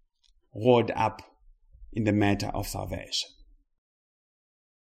hold up in the matter of salvation.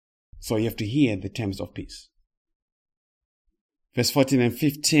 So you have to hear the terms of peace. Verse 14 and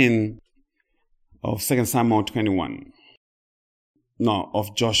 15 of 2 Samuel 21. No,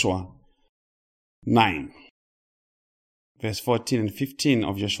 of Joshua 9. Verse 14 and 15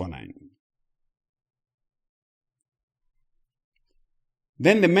 of Joshua 9.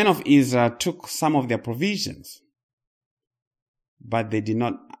 Then the men of Israel took some of their provisions, but they did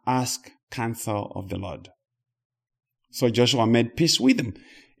not ask counsel of the Lord. So Joshua made peace with them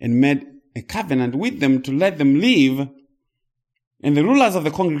and made a covenant with them to let them live, and the rulers of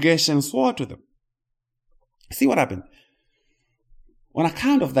the congregation swore to them. See what happened? On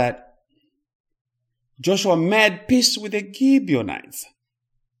account of that, Joshua made peace with the Gibeonites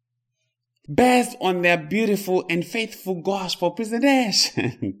based on their beautiful and faithful gospel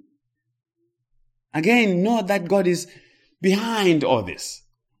presentation. Again, know that God is behind all this.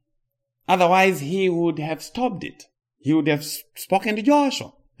 Otherwise, he would have stopped it. He would have spoken to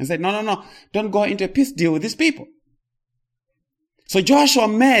Joshua and said, no, don't go into a peace deal with these people. So Joshua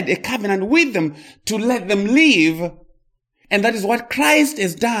made a covenant with them to let them live. And that is what Christ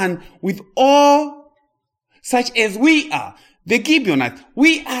has done with all such as we are. The Gibeonites.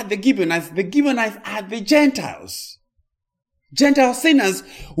 We are the Gibeonites. The Gibeonites are the Gentiles. Gentile sinners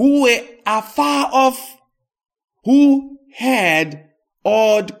who are far off who had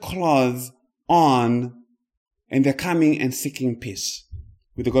old clothes on, and they're coming and seeking peace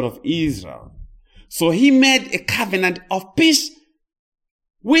with the God of Israel. So he made a covenant of peace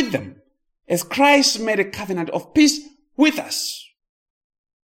with them, as Christ made a covenant of peace with us.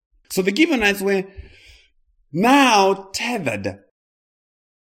 So the Gibeonites were now tethered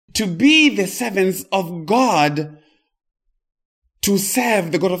to be the servants of God, to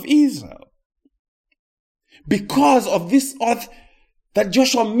serve the God of Israel, because of this oath that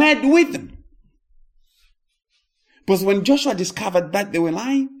Joshua made with them. Because when Joshua discovered that they were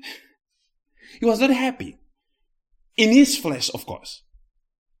lying, he was not happy. In his flesh, of course.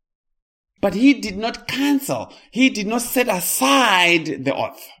 But he did not cancel. He did not set aside the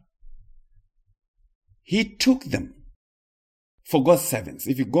oath. He took them for God's servants.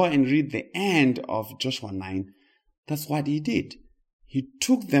 If you go and read the end of Joshua 9, that's what he did. He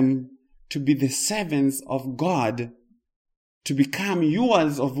took them to be the servants of God, to become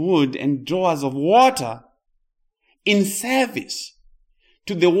hewers of wood and drawers of water in service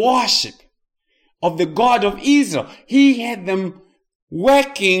to the worship of the God of Israel. He had them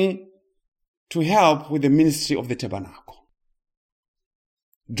working to help with the ministry of the tabernacle,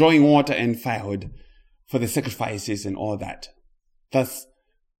 drawing water and firewood for the sacrifices and all that. That's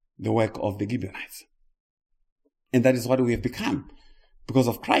the work of the Gibeonites. And that is what we have become. Because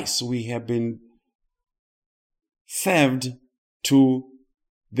of Christ, we have been served to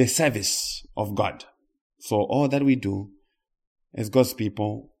the service of God. So all that we do as God's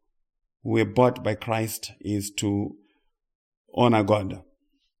people, who are bought by Christ, is to honor God.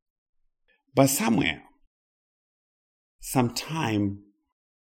 But sometime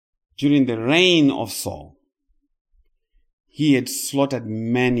during the reign of Saul, he had slaughtered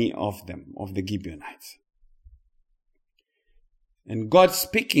many of them, of the Gibeonites. And God,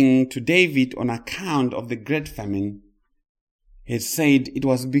 speaking to David on account of the great famine, had said it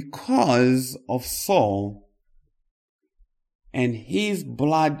was because of Saul and his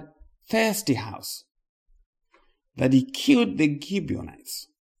bloodthirsty house that he killed the Gibeonites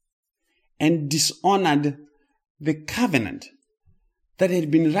and dishonored the covenant that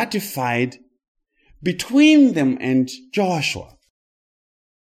had been ratified between them and Joshua.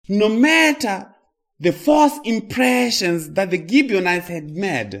 No matter the false impressions that the Gibeonites had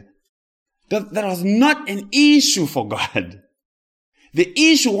made, that was not an issue for God. The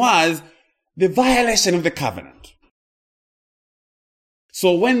issue was the violation of the covenant.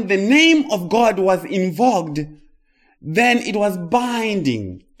 So when the name of God was invoked, then it was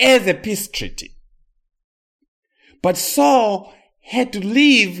binding as a peace treaty. But Saul had to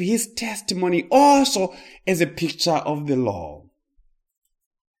leave his testimony also as a picture of the law.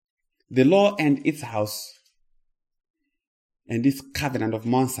 The law and its house and its covenant of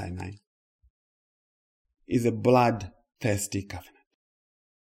Mount Sinai is a bloodthirsty covenant.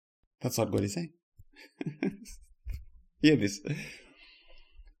 That's what God is saying. Hear this.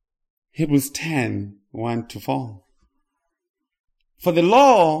 Hebrews 10, 1-4. For the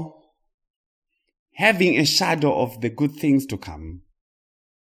law, having a shadow of the good things to come,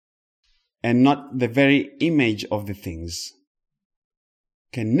 and not the very image of the things,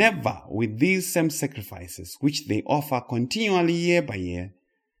 can never, with these same sacrifices, which they offer continually year by year,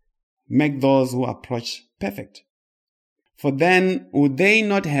 make those who approach perfect. For then would they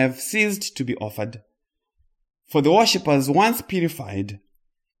not have ceased to be offered? For the worshippers, once purified,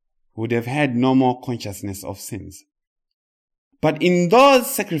 would have had no more consciousness of sins. But in those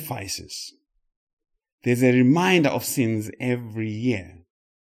sacrifices, there's a reminder of sins every year.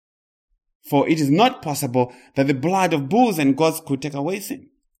 For it is not possible that the blood of bulls and goats could take away sin.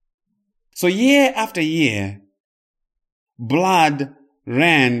 So year after year, blood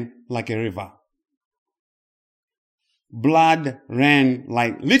ran like a river. Blood ran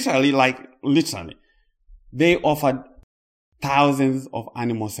literally. They offered thousands of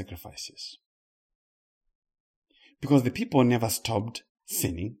animal sacrifices. Because the people never stopped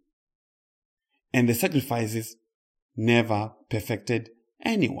sinning, and the sacrifices never perfected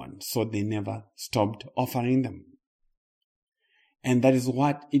anyone, so they never stopped offering them. And that is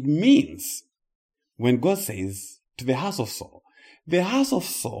what it means when God says to the house of Saul, the house of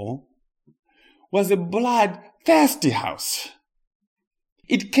Saul was a bloodthirsty house.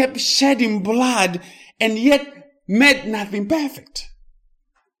 It kept shedding blood and yet made nothing perfect.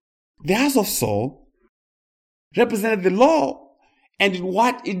 The house of Saul represented the law and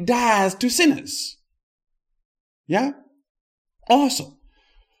what it does to sinners. Yeah? Also,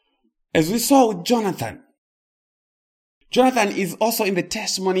 as we saw with Jonathan is also in the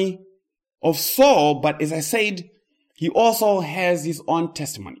testimony of Saul, but as I said, he also has his own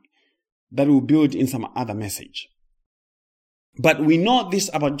testimony. that we'll build in some other message. But we know this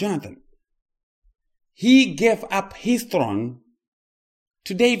about Jonathan. He gave up his throne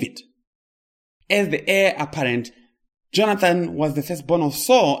to David. As the heir apparent, Jonathan was the firstborn of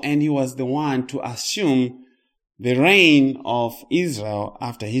Saul, and he was the one to assume the reign of Israel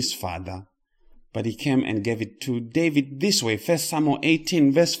after his father. But he came and gave it to David this way. 1 Samuel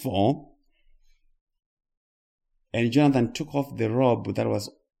 18 verse 4. And Jonathan took off the robe that was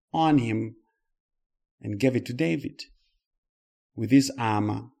on him and gave it to David, with his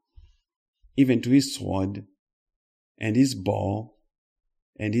armor, even to his sword, and his bow,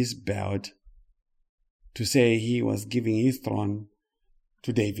 and his belt, to say he was giving his throne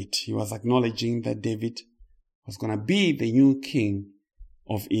to David. He was acknowledging that David was going to be the new king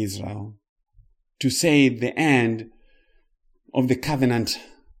of Israel, to say the end of the covenant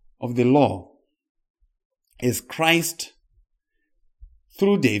of the law, as Christ,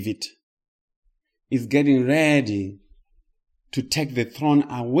 through David, is getting ready to take the throne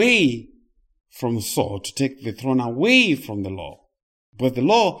away from Saul, to take the throne away from the law. But the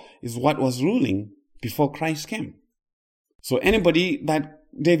law is what was ruling before Christ came. So anybody that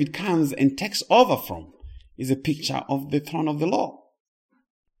David comes and takes over from is a picture of the throne of the law.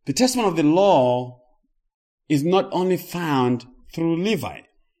 The testament of the law is not only found through Levi.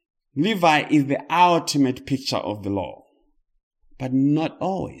 Levi is the ultimate picture of the law, but not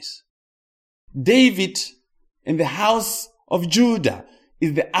always. David in the house of Judah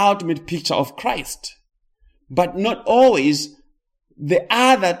is the ultimate picture of Christ, but not always. The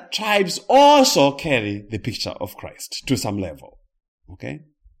other tribes also carry the picture of Christ to some level. Okay?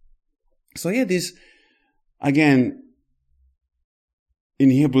 So here this, again, in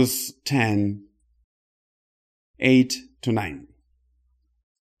Hebrews 10, 8 to 9.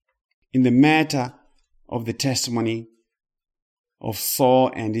 In the matter of the testimony of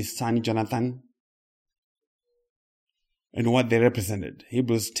Saul and his son Jonathan, and what they represented.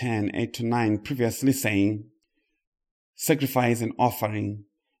 Hebrews 10, 8 to 9, previously saying, sacrifice and offering,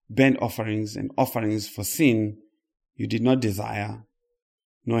 burnt offerings and offerings for sin, you did not desire,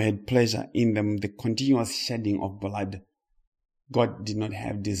 nor had pleasure in them. The continuous shedding of blood, God did not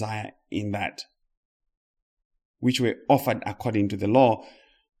have desire in that, which were offered according to the law.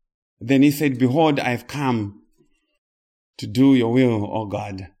 Then he said, behold, I have come to do your will, O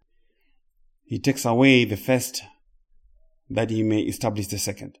God. He takes away the first, that he may establish the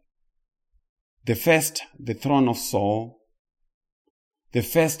second. The first, the throne of Saul. The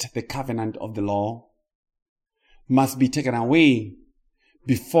first, the covenant of the law, must be taken away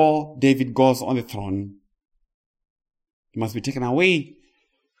before David goes on the throne. It must be taken away.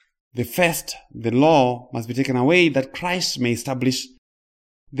 The first, the law, must be taken away that Christ may establish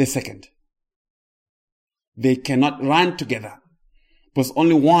the second. They cannot run together because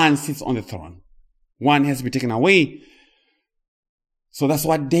only one sits on the throne. One has to be taken away. So that's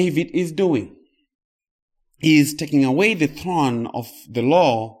what David is doing. He is taking away the throne of the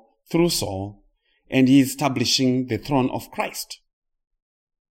law through Saul, and he is establishing the throne of Christ.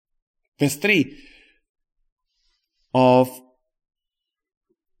 Verse 3 of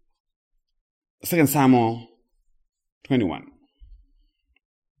 2 Samuel 21.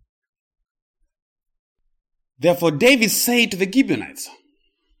 Therefore David said to the Gibeonites,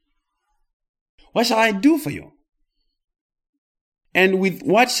 what shall I do for you? And with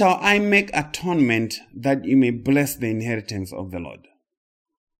what shall I make atonement that you may bless the inheritance of the Lord?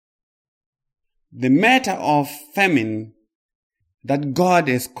 The matter of famine that God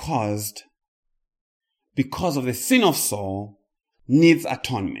has caused because of the sin of Saul needs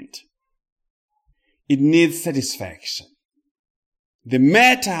atonement. It needs satisfaction. The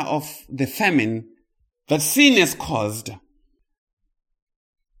matter of the famine that sin has caused,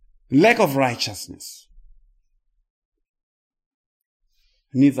 lack of righteousness,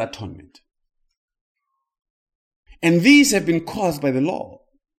 needs atonement. And these have been caused by the law.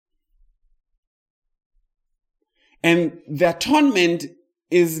 And the atonement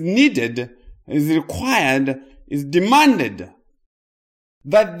is needed, is required, is demanded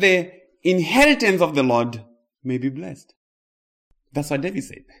that the inheritance of the Lord may be blessed. That's what David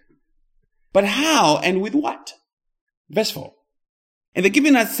said. But how and with what? Verse 4. And the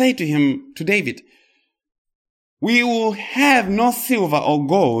Gibeonites say to him, to David, we will have no silver or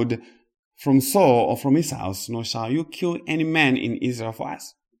gold from Saul or from his house, nor shall you kill any man in Israel for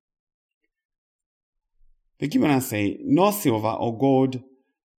us. The Gibeonites say, no silver or gold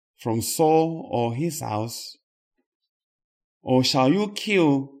from Saul or his house, or shall you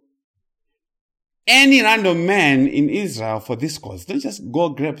kill any random man in Israel for this cause. Don't just go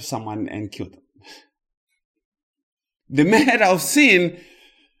grab someone and kill them. The matter of sin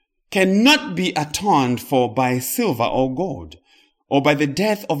cannot be atoned for by silver or gold, or by the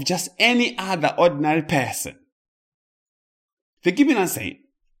death of just any other ordinary person. The Gibeonites say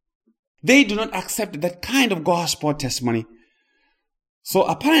they do not accept that kind of gospel testimony. So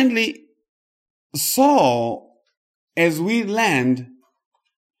apparently, Saul, as we learned,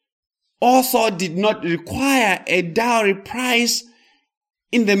 also did not require a dowry price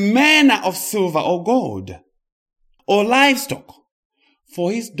in the manner of silver or gold or livestock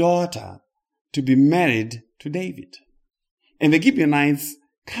for his daughter to be married to David. And the Gibeonites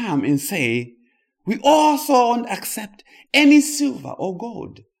come and say, we also won't accept any silver or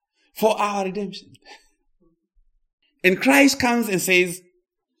gold for our redemption. And Christ comes and says,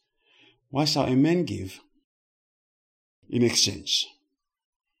 what shall a man give in exchange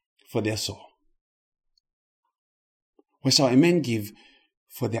for their soul? What shall a man give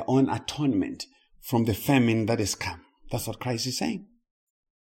for their own atonement from the famine that has come? That's what Christ is saying.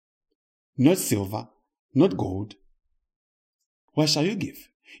 Not silver, not gold. What shall you give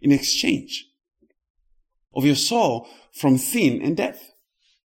in exchange of your soul from sin and death?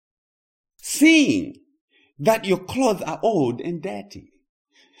 Seeing that your clothes are old and dirty.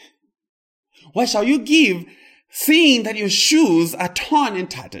 What shall you give, seeing that your shoes are torn and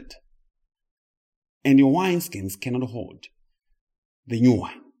tattered, and your wineskins cannot hold the new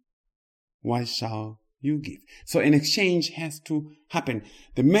wine? What shall you give? So an exchange has to happen.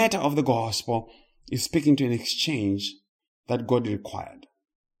 The matter of the gospel is speaking to an exchange that God required.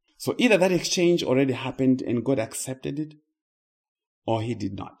 So either that exchange already happened and God accepted it, or he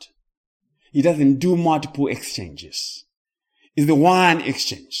did not. He doesn't do multiple exchanges. It's the one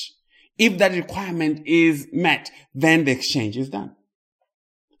exchange. If that requirement is met, then the exchange is done.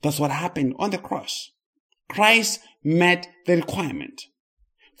 That's what happened on the cross. Christ met the requirement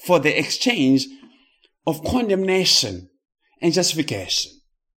for the exchange of condemnation and justification.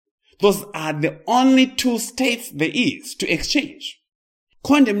 Those are the only two states there is to exchange.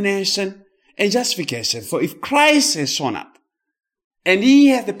 Condemnation and justification. So if Christ has shown up and he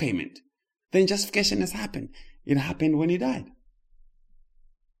has the payment, then justification has happened. It happened when he died.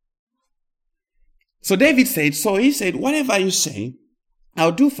 So David said, he said, whatever you say,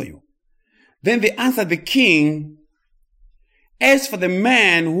 I'll do for you. Then they answered the king, as for the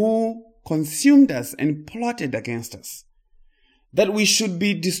man who consumed us and plotted against us, that we should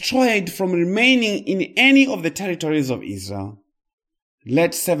be destroyed from remaining in any of the territories of Israel,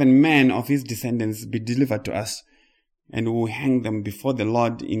 let 7 men of his descendants be delivered to us, and we will hang them before the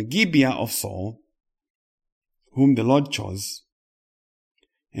Lord in Gibeah of Saul, whom the Lord chose.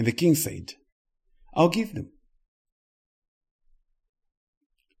 And the king said, I'll give them.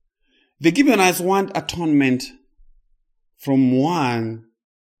 The Gibeonites want atonement from one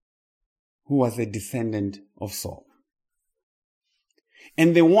who was a descendant of Saul.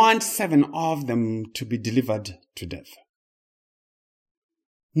 And they want 7 of them to be delivered to death.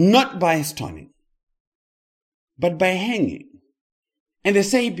 Not by stoning, but by hanging. And they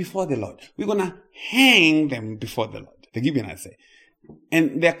say before the Lord, we're going to hang them before the Lord. The Gibeonites say.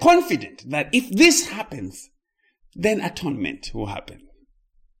 And they're confident that if this happens, then atonement will happen.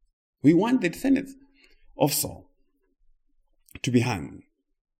 We want the descendants of Saul to be hung.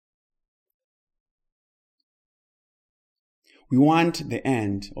 We want the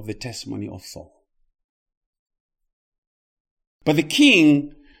end of the testimony of Saul. But the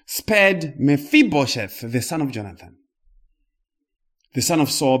king spared Mephibosheth, the son of Jonathan, the son of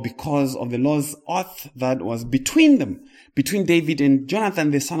Saul, because of the Lord's oath that was between them, between David and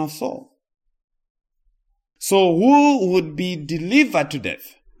Jonathan, the son of Saul. So who would be delivered to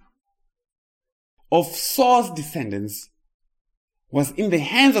death of Saul's descendants was in the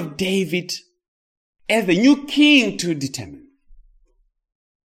hands of David as the new king to determine.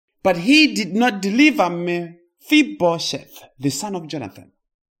 But he did not deliver Mephibosheth, the son of Jonathan,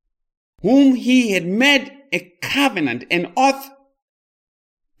 whom he had made a covenant, an oath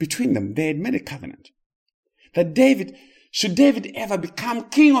between them. They had made a covenant that should David ever become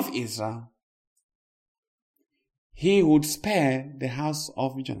king of Israel, he would spare the house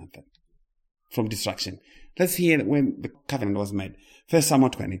of Jonathan from destruction. Let's hear when the covenant was made. 1 Samuel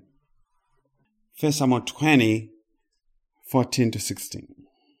 20. 1 Samuel 20, 14 to 16.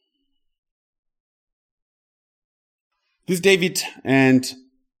 This is David and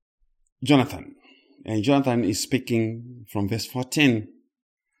Jonathan. And Jonathan is speaking from verse 14.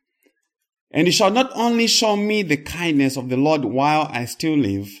 And you shall not only show me the kindness of the Lord while I still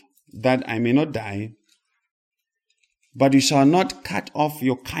live, that I may not die, but you shall not cut off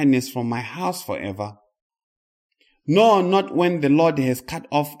your kindness from my house forever. No, not when the Lord has cut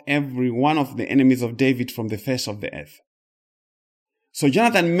off every one of the enemies of David from the face of the earth. So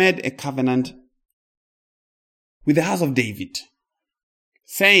Jonathan made a covenant with the house of David,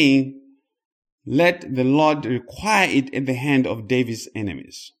 saying, let the Lord require it at the hand of David's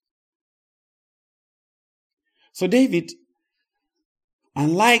enemies. So David,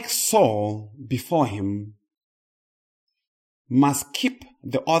 unlike Saul before him, must keep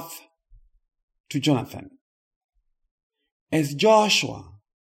the oath to Jonathan, as Joshua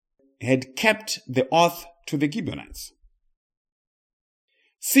had kept the oath to the Gibeonites.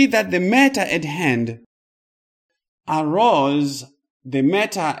 See that the matter at hand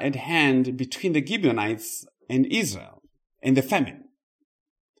between the Gibeonites and Israel and the famine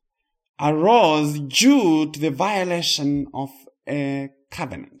arose due to the violation of a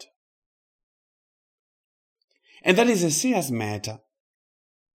covenant. And that is a serious matter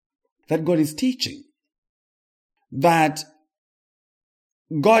that God is teaching. That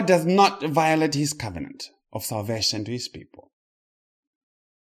God does not violate his covenant of salvation to his people.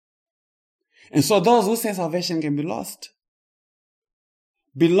 And so those who say salvation can be lost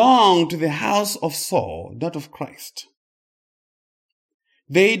belong to the house of Saul, not of Christ.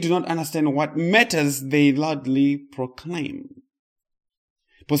 They do not understand what matters they loudly proclaim.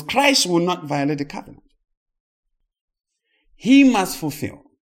 Because Christ will not violate the covenant. He must fulfill.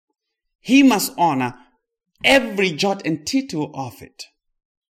 He must honor every jot and tittle of it.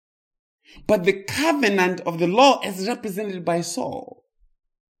 But the covenant of the law, as represented by Saul,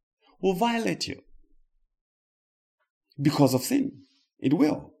 will violate you because of sin. It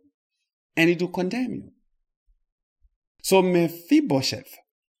will. And it will condemn you. So Mephibosheth,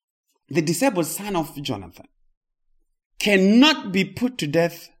 the disabled son of Jonathan, cannot be put to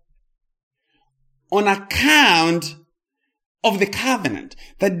death on account of the covenant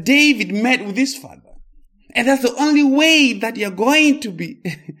that David made with his father. And that's the only way that you're going to be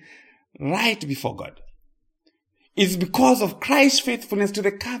right before God. It's because of Christ's faithfulness to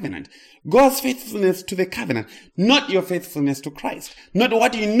the covenant. God's faithfulness to the covenant. Not your faithfulness to Christ. Not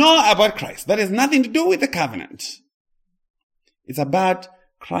what you know about Christ. That has nothing to do with the covenant. It's about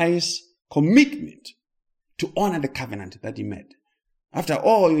Christ's commitment to honor the covenant that he made. After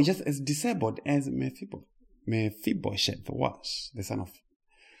all, you're just as disabled as Mephibosheth was, the son of...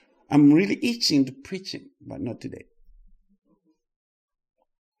 I'm really itching to preaching, but not today.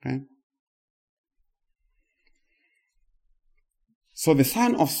 Okay? So the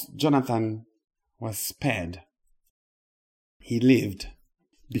son of Jonathan was spared. He lived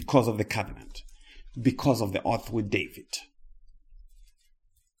because of the covenant, because of the oath with David.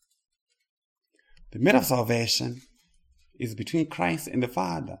 The matter of salvation is between Christ and the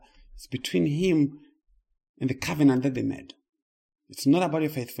Father. It's between him and the covenant that they made. It's not about your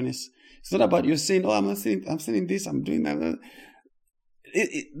faithfulness. It's not about you saying, oh, I'm sinning this, I'm doing that.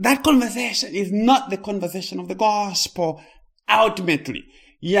 That conversation is not the conversation of the gospel. Ultimately,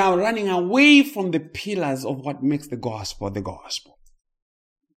 you are running away from the pillars of what makes the gospel the gospel.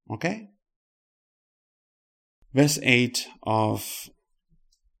 Okay? Verse 8 of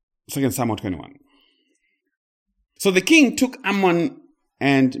 2 Samuel 21. So the king took Ammon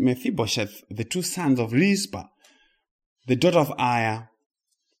and Mephibosheth, the two sons of Rizpah, the daughter of Aiah,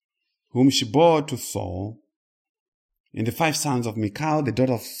 whom she bore to Saul, and the 5 sons of Michal, the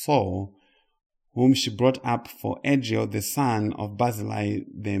daughter of Saul, whom she brought up for Adriel, the son of Barzillai,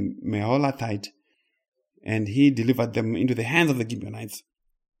 the Meholathite, and he delivered them into the hands of the Gibeonites,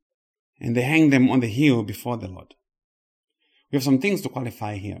 and they hanged them on the hill before the Lord. We have some things to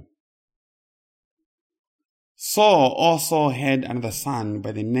qualify here. Saul also had another son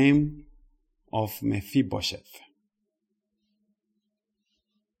by the name of Mephibosheth.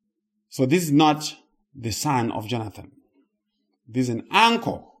 So this is not the son of Jonathan. This is an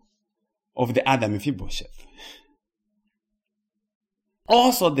uncle of the other Mephibosheth.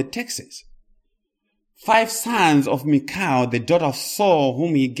 Also the text says, 5 sons of Michal, the daughter of Saul,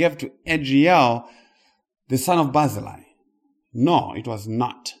 whom he gave to Adriel, the son of Barzillai. No, it was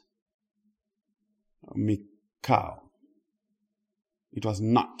not Michal. It was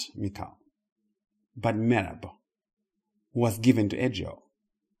not Michal, but Merab, who was given to Adriel.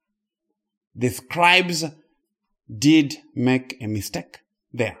 The scribes did make a mistake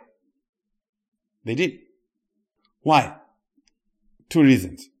there. They did. Why? 2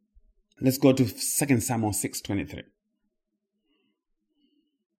 reasons. Let's go to 2 Samuel 6:23.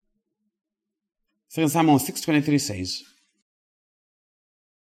 2 Samuel 6:23 says,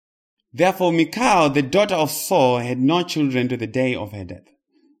 therefore Michal, the daughter of Saul, had no children to the day of her death.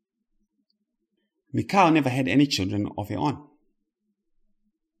 Michal never had any children of her own.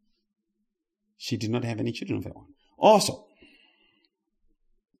 She did not have any children of her own. Also,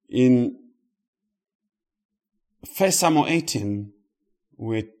 in 1 Samuel 18,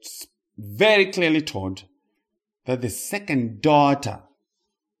 we're very clearly told that the second daughter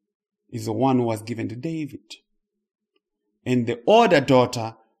is the one who was given to David. And the older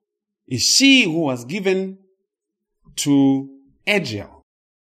daughter is she who was given to Adriel.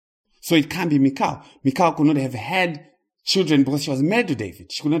 So it can't be Michal. Michal could not have had children because she was married to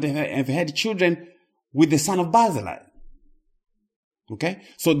David. She could not have had children with the son of Barzillai. Okay?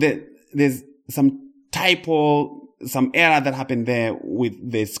 So there's some typo, some error that happened there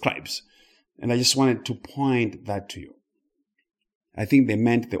with the scribes. And I just wanted to point that to you. I think they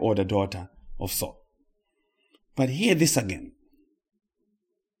meant the older daughter of Saul. But hear this again.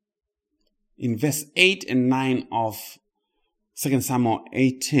 In verse 8 and 9 of 2 Samuel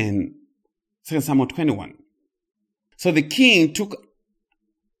 21. So the king took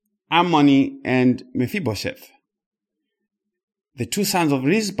Ammoni and Mephibosheth, the two sons of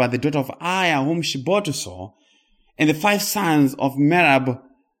Rizpah, the daughter of Aiah, whom she bore to Saul, and the 5 sons of Merab,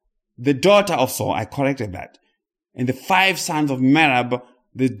 the daughter of Saul. I corrected that. And the 5 sons of Merab,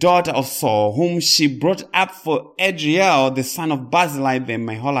 the daughter of Saul, whom she brought up for Adriel, the son of Barzillai the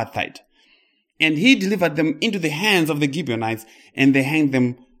Maholathite. And he delivered them into the hands of the Gibeonites, and they hanged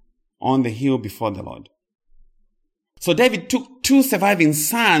them on the hill before the Lord. So David took 2 surviving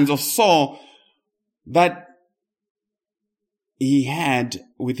sons of Saul that he had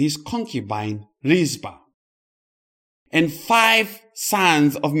with his concubine Rizpah, and 5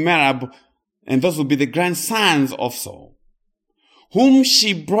 sons of Merab, and those would be the grandsons of Saul, whom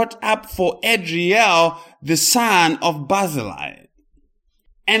she brought up for Adriel, the son of Barzillai.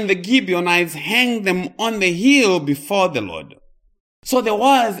 And the Gibeonites hanged them on the hill before the Lord. So there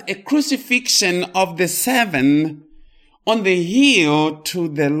was a crucifixion of the 7 on the hill to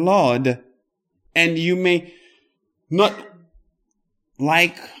the Lord. And you may not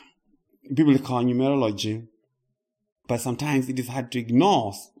like biblical numerology, but sometimes it is hard to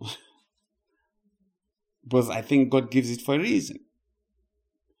ignore because I think God gives it for a reason.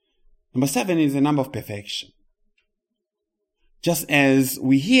 Number 7 is the number of perfection. Just as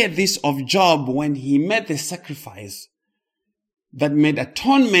we hear this of Job when he made the sacrifice that made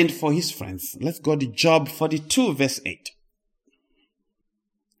atonement for his friends. Let's go to Job 42 verse 8.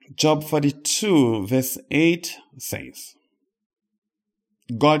 Job 42 verse 8 says,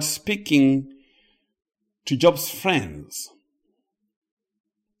 God speaking to Job's friends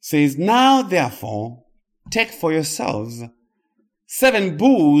says, now therefore take for yourselves 7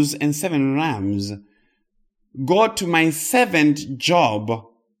 bulls and 7 rams. Go to my servant Job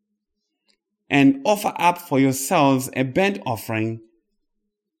and offer up for yourselves a burnt offering,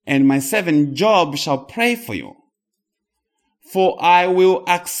 and my servant Job shall pray for you. For I will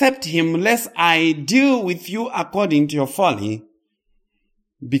accept him, lest I deal with you according to your folly,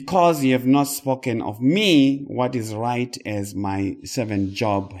 because ye have not spoken of me what is right, as my servant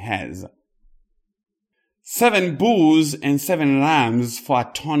Job has. 7 bulls and 7 rams for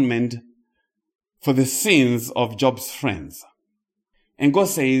atonement for the sins of Job's friends. And God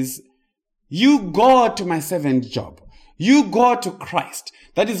says, you go to my servant Job. You go to Christ.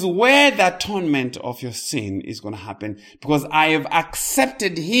 That is where the atonement of your sin is going to happen, because I have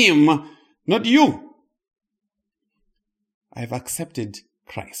accepted him, not you. I have accepted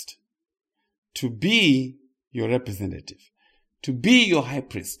Christ to be your representative, to be your high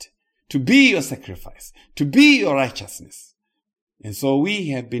priest, to be your sacrifice, to be your righteousness. And so we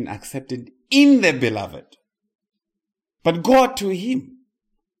have been accepted in the beloved. But go to him.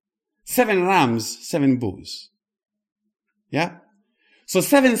 7 rams, 7 bulls. Yeah? So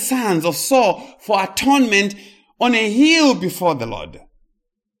 7 sons of Saul for atonement on a hill before the Lord.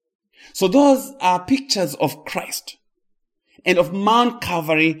 So those are pictures of Christ and of Mount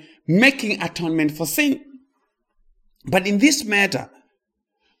Calvary making atonement for sin. But in this matter,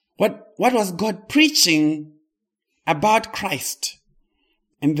 what was God preaching about Christ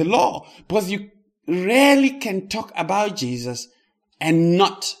and the law? Because you rarely can talk about Jesus and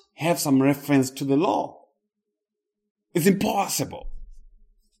not have some reference to the law. It's impossible.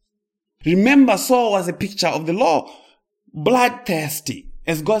 Remember, Saul was a picture of the law, bloodthirsty,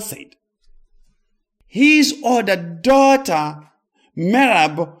 as God said. His older daughter,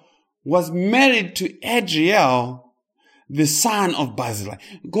 Merab, was married to Adriel, the son of Barzillai.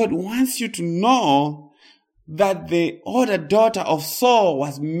 God wants you to know that the older daughter of Saul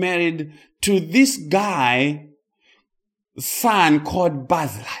was married to this guy, son called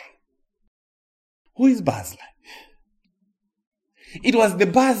Barzillai. Who is Barzillai? It was the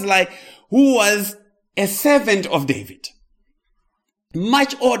Barzillai who was a servant of David,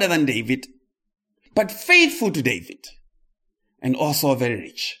 much older than David, but faithful to David, and also very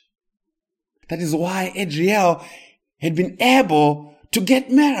rich. That is why Adriel had been able to get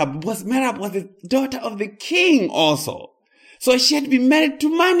Merab, because Merab was the daughter of the king also. So she had been married to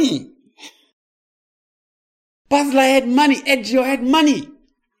money. Barzillai had money. Edgio had money.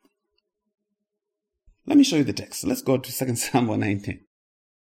 Let me show you the text. Let's go to 2 Samuel 19.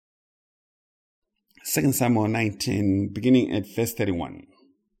 2 Samuel 19, beginning at verse 31.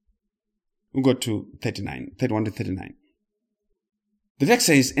 We'll go to 31 to 39. The text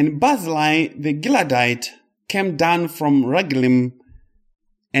says, And Barzillai the Gileadite came down from Regalim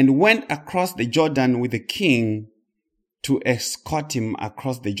and went across the Jordan with the king to escort him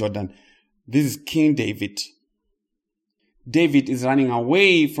across the Jordan. This is King David. David is running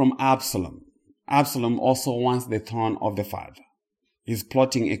away from Absalom. Absalom also wants the throne of the father. He's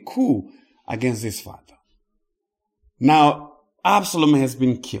plotting a coup against his father. Now, Absalom has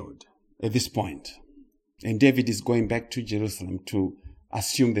been killed at this point, and David is going back to Jerusalem to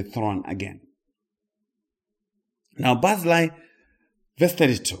assume the throne again. Now, Barzillai, verse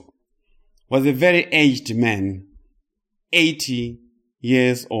 32, was a very aged man, 80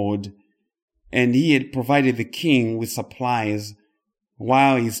 years old, and he had provided the king with supplies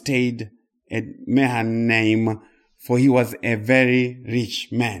while he stayed at Mahanaim, for he was a very rich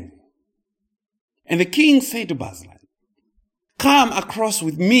man. And the king said to Barzillai, Come across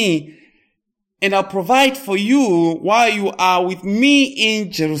with me, and I'll provide for you while you are with me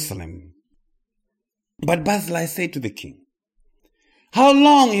in Jerusalem. But Barzillai said to the king, How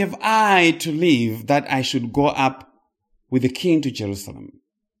long have I to live that I should go up with the king to Jerusalem?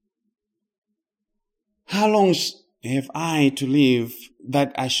 How long have I to live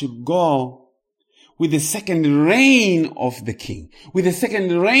that I should go with the second reign of the king, with the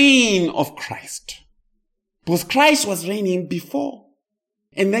second reign of Christ? Because Christ was reigning before.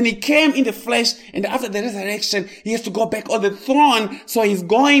 And then he came in the flesh, and after the resurrection, he has to go back on the throne, so he's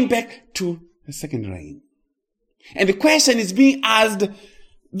going back to the second reign. And the question is being asked,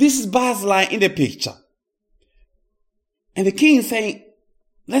 this is Barzillai in the picture. And the king is saying,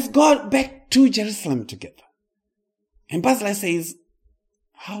 let's go back to Jerusalem together. And Barzillai says,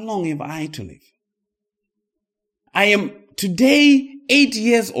 how long have I to live? I am today 8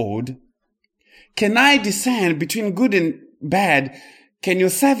 years old. Can I discern between good and bad? Can your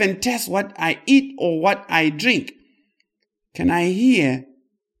servant test what I eat or what I drink? Can I hear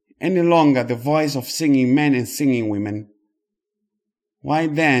any longer the voice of singing men and singing women? Why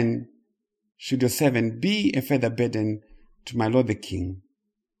then should your servant be a further burden to my lord the king?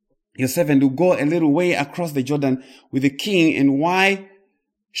 Your servant will go a little way across the Jordan with the king, and why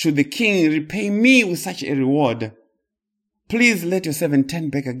should the king repay me with such a reward? Please let your servant turn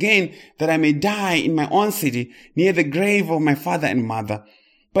back again, that I may die in my own city, near the grave of my father and mother.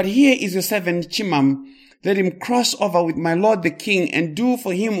 But here is your servant Chimam. Let him cross over with my lord the king, and do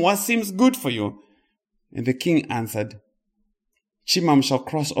for him what seems good for you. And the king answered, Chimam shall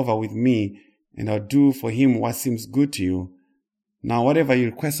cross over with me, and I'll do for him what seems good to you. Now whatever you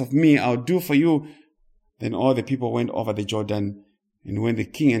request of me, I'll do for you. Then all the people went over the Jordan, and when the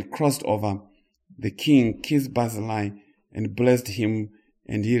king had crossed over, the king kissed Barzillai and blessed him,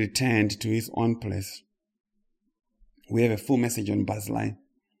 and he returned to his own place. We have a full message on Barzillai.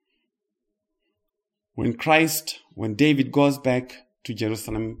 When David goes back to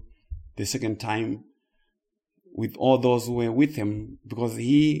Jerusalem the second time with all those who were with him, because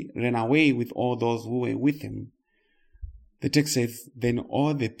he ran away with all those who were with him, the text says, then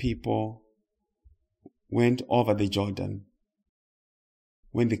all the people went over the Jordan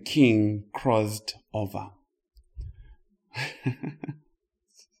when the king crossed over.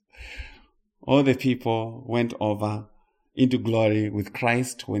 All the people went over into glory with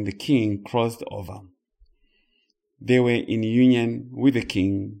Christ when the king crossed over. They were in union with the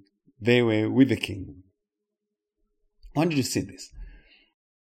king. They were with the king. I want you to see this.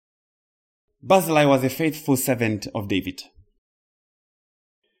 Barzillai was a faithful servant of David.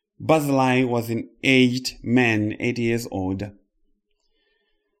 Barzillai was an aged man, 80 years old,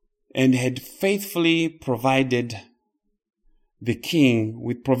 and had faithfully provided the king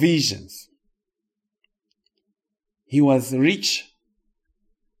with provisions. He was rich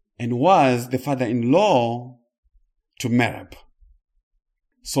and was the father-in-law to Merab,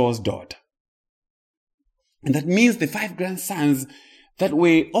 Saul's daughter. And that means the 5 grandsons that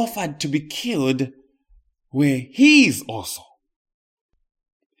were offered to be killed were his also.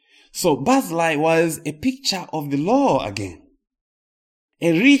 So Barzillai was a picture of the law again.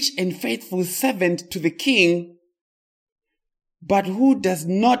 A rich and faithful servant to the king, but who does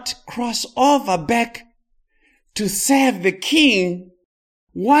not cross over back to serve the king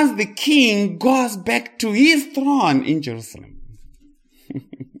once the king goes back to his throne in Jerusalem.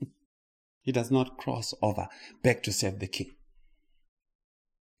 He does not cross over back to serve the king.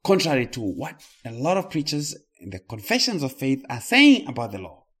 contrary to what a lot of preachers in the confessions of faith are saying about the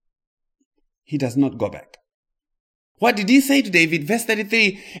law. He does not go back. What did he say to David? Verse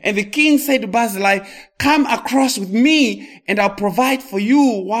 33, and the king said to Barzillai, come across with me, and I'll provide for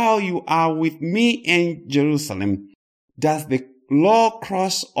you while you are with me in Jerusalem. Does the law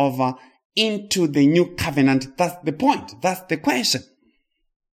cross over into the new covenant? That's the point. That's the question.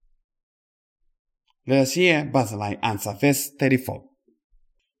 Let us hear Barzillai answer. Verse 34.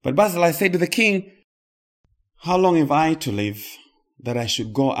 But Barzillai said to the king, how long have I to live that I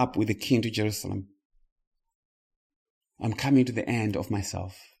should go up with the king to Jerusalem? I'm coming to the end of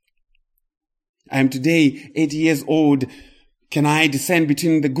myself. I am today 80 years old. Can I discern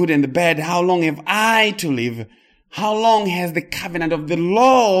between the good and the bad? How long have I to live? How long has the covenant of the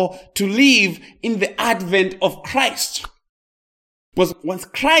law to live in the advent of Christ? Because once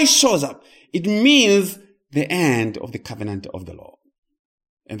Christ shows up, it means the end of the covenant of the law.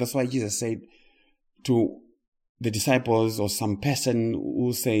 And that's why Jesus said to the disciples, or some person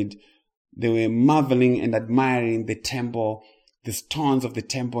who said they were marveling and admiring the temple, the stones of the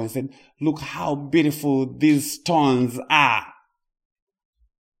temple, and said, look how beautiful these stones are.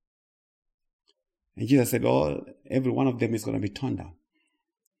 And Jesus said, oh, every one of them is going to be torn down.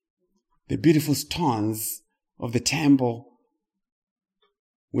 The beautiful stones of the temple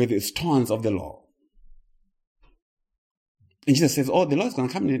were the stones of the law. And Jesus says, oh, the law is going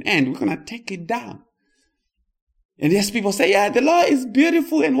to come to an end. We're going to take it down. And yes, people say, yeah, the law is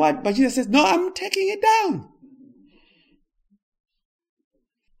beautiful and what? But Jesus says, no, I'm taking it down.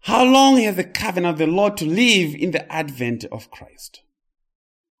 How long has the covenant of the law to live in the advent of Christ?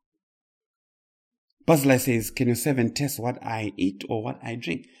 Barzillai says, can your servant taste what I eat or what I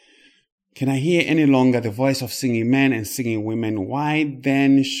drink? Can I hear any longer the voice of singing men and singing women? Why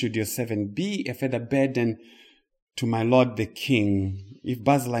then should your servant be a further burden to my Lord the King? If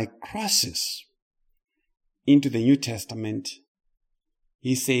Barzillai crosses into the New Testament,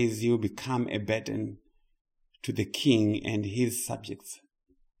 he says he will become a burden to the king and his subjects.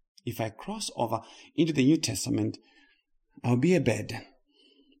 If I cross over into the New Testament, I'll be a burden.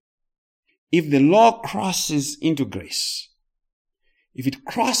 If the law crosses into grace, if it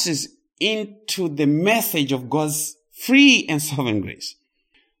crosses into the message of God's free and sovereign grace,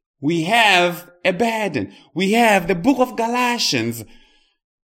 we have a burden. We have the book of Galatians.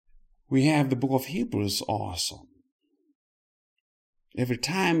 We have the book of Hebrews also. Every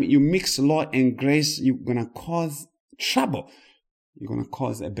time you mix law and grace, you're going to cause trouble. You're going to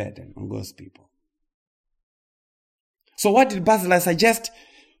cause a burden on God's people. So what did Barzillai suggest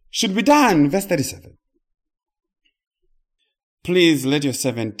should be done? Verse 37. Please let your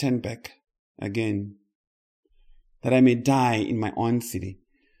servant turn back again, that I may die in my own city,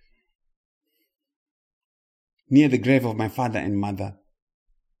 near the grave of my father and mother.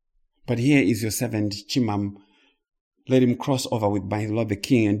 But here is your servant Chimham. Let him cross over with my lord the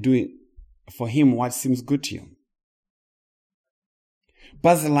king and do for him what seems good to you.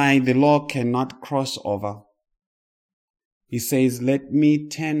 Barzillai, the law cannot cross over. He says, let me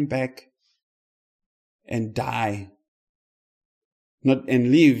turn back and die. Not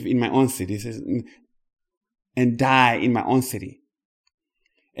and live in my own city. He says, and die in my own city.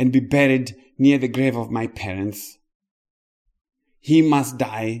 And be buried near the grave of my parents. He must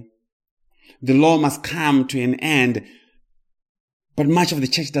die. The law must come to an end. But much of the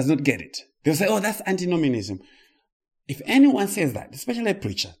church does not get it. They'll say, oh, that's antinomianism. If anyone says that, especially a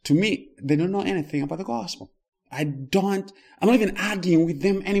preacher, to me, they don't know anything about the gospel. I'm not even arguing with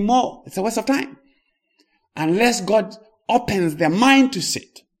them anymore. It's a waste of time. Unless God opens their mind to see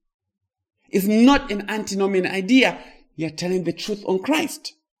it. It's not an antinomian idea. You're telling the truth on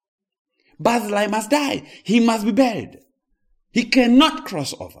Christ. Barzillai must die. He must be buried. He cannot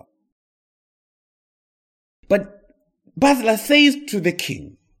cross over. But Barzillai says to the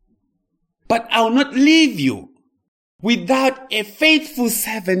king, but I will not leave you without a faithful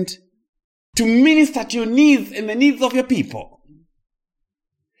servant to minister to your needs and the needs of your people.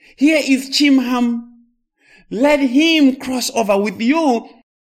 Here is Chimham. Let him cross over with you,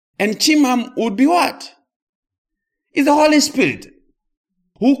 and Chimham would be what? It's the Holy Spirit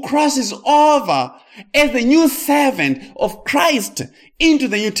who crosses over as the new servant of Christ into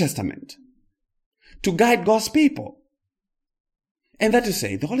the New Testament to guide God's people. And that to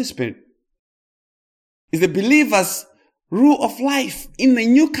say, the Holy Spirit is the believer's rule of life in the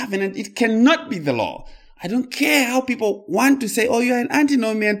new covenant. It cannot be the law. I don't care how people want to say, oh, you're an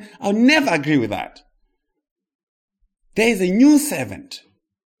antinomian. I'll never agree with that. There is a new servant.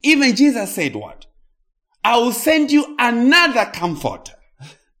 Even Jesus said what? I will send you another comforter.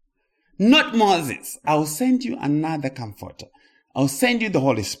 Not Moses. I will send you another comforter. I'll send you the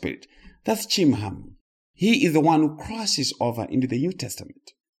Holy Spirit. That's Chimham. He is the one who crosses over into the New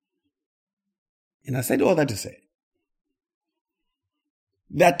Testament. And I said all that to say,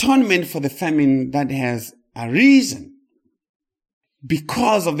 the atonement for the famine that has arisen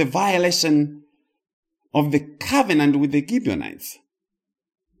because of the violation of the covenant with the Gibeonites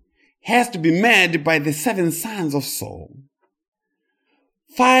has to be made by the 7 sons of Saul,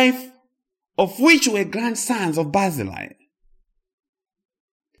 5 of which were grandsons of Barzillai,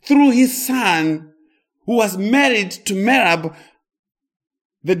 through his son who was married to Merab,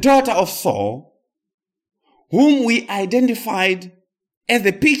 the daughter of Saul, whom we identified as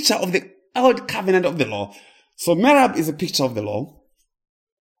the picture of the old covenant of the law. So Merab is a picture of the law.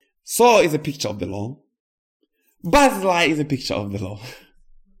 Saul is a picture of the law. Barzillai is a picture of the law.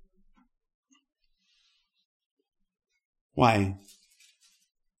 Why?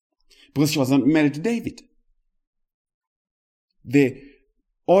 Because she was not married to David. The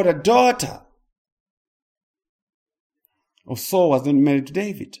older daughter of Saul was not married to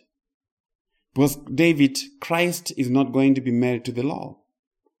David. Because David, Christ, is not going to be married to the law.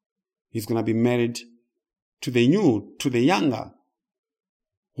 He's going to be married to the new, to the younger,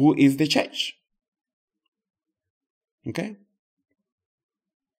 who is the church. Okay?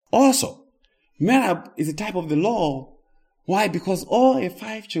 Also, Merab is a type of the law. Why? Because all her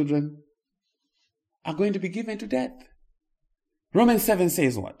 5 children are going to be given to death. Romans 7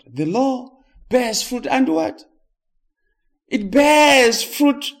 says what? The law bears fruit and what? It bears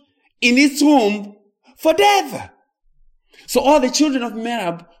fruit in its womb for death. So all the children of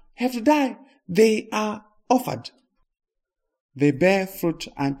Merab have to die. They are offered. They bear fruit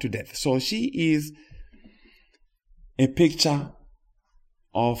unto death. So she is a picture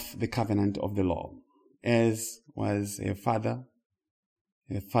of the covenant of the law, as was her father,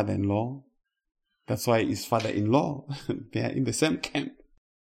 her father-in-law. That's why his father-in-law, they are in the same camp.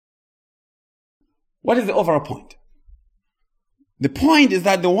 What is the overall point? The point is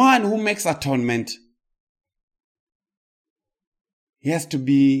that the one who makes atonement, he has to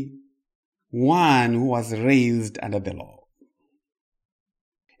be one who was raised under the law.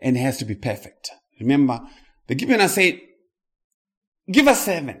 And he has to be perfect. Remember, the Gibeonites said, give us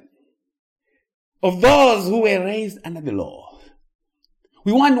 7 of those who were raised under the law.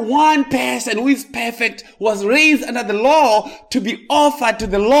 We want one person who is perfect, who was raised under the law, to be offered to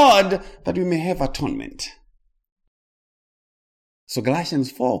the Lord that we may have atonement. So Galatians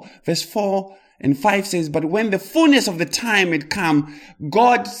 4, verse 4 and 5 says, but when the fullness of the time had come,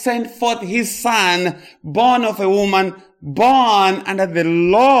 God sent forth his son, born of a woman, born under the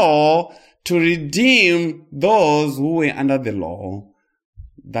law, to redeem those who were under the law,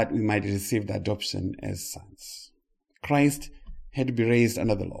 that we might receive the adoption as sons. Christ had to be raised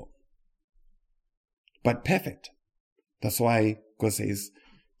under the law, but perfect. That's why God says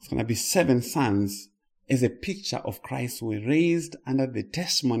it's going to be 7 sons as a picture of Christ who were raised under the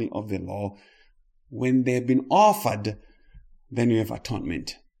testimony of the law. When they have been offered, then you have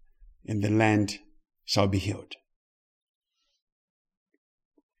atonement, and the land shall be healed.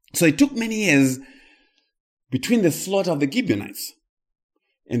 So it took many years between the slaughter of the Gibeonites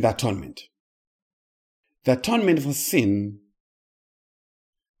and the atonement. The atonement for sin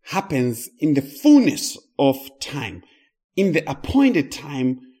happens in the fullness of time, in the appointed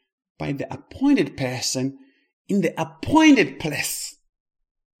time, by the appointed person, in the appointed place,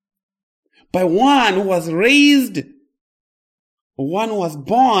 by one who was raised, one who was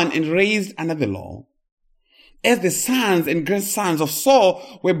born and raised under the law, as the sons and grandsons of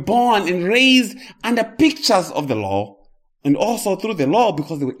Saul were born and raised under pictures of the law, and also through the law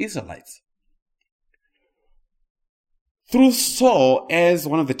because they were Israelites. Through Saul, as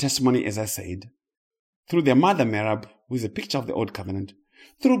one of the testimony, as I said, through their mother Merab, who is a picture of the old covenant,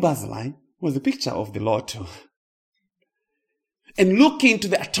 through Barzillai, who was a picture of the law too, and looking to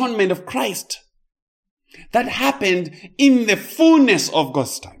the atonement of Christ that happened in the fullness of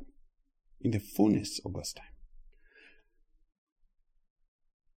God's time. In the fullness of God's time.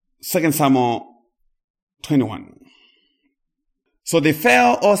 2 Samuel 21. So they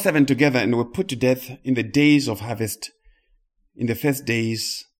fell all 7 together and were put to death in the days of harvest, in the first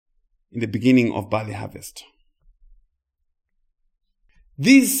days, in the beginning of barley harvest.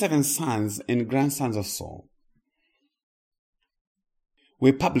 These 7 sons and grandsons of Saul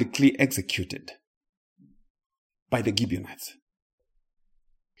were publicly executed by the Gibeonites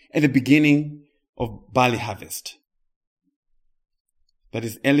at the beginning of barley harvest. That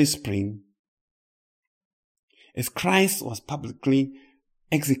is early spring, as Christ was publicly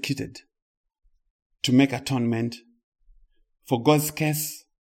executed to make atonement for God's curse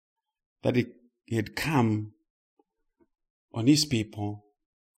that he had come on his people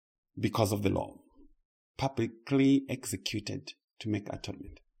because of the law, publicly executed to make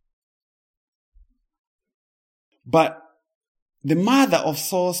atonement. But the mother of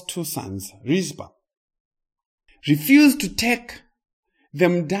Saul's two sons, Rizpah, refused to take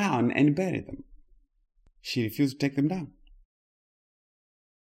them down and bury them. She refused to take them down.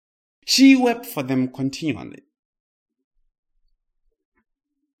 She wept for them continually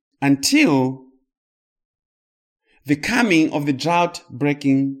until the coming of the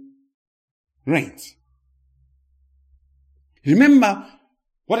drought-breaking rains. Remember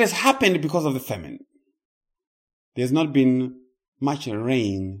what has happened because of the famine. There's not been much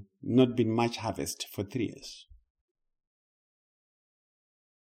rain, not been much harvest for 3 years.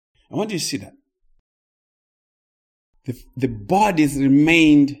 I want you to see that. The bodies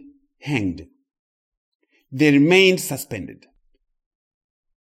remained hanged. They remained suspended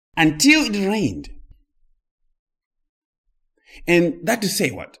until it rained. And that to say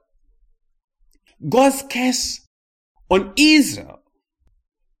what? God's curse on Israel,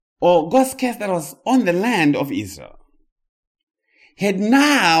 or God's curse that was on the land of Israel, had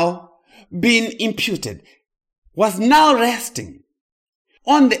now been imputed, was now resting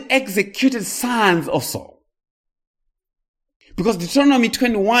on the executed sons of Saul. Because Deuteronomy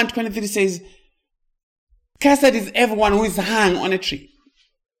 21:23 says, "Cursed is everyone who is hung on a tree."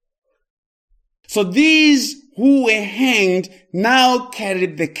 So these who were hanged now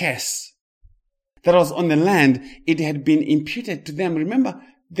carried the curse that was on the land. It had been imputed to them. Remember,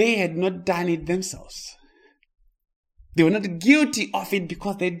 they had not done it themselves. They were not guilty of it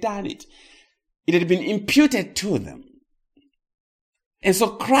because they had done it. It had been imputed to them. And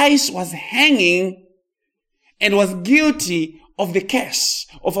so Christ was hanging and was guilty of the curse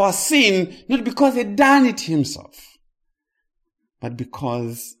of our sin, not because he had done it himself, but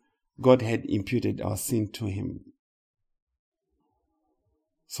because God had imputed our sin to him.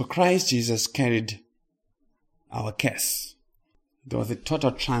 So Christ Jesus carried our curse. There was a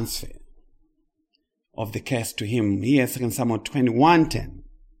total transfer of the curse to him. Here, 2 Samuel 21:10.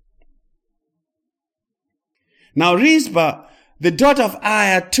 Now Rizpah, the daughter of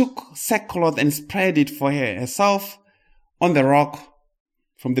Aiah, took sackcloth and spread it for herself on the rock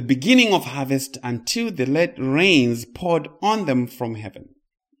from the beginning of harvest until the late rains poured on them from heaven.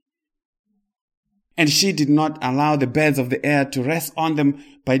 And she did not allow the birds of the air to rest on them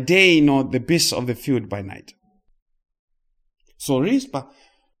by day, nor the beasts of the field by night. So Rizpah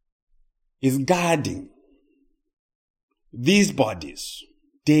is guarding these bodies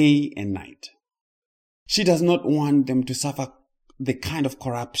day and night. She does not want them to suffer the kind of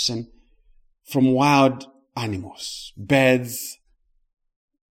corruption from wild animals, birds,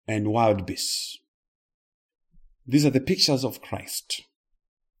 and wild beasts. These are the pictures of Christ.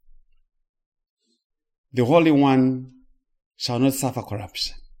 The Holy One shall not suffer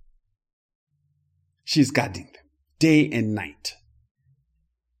corruption. She is guarding them day and night.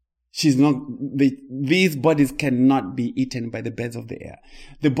 These bodies cannot be eaten by the birds of the air.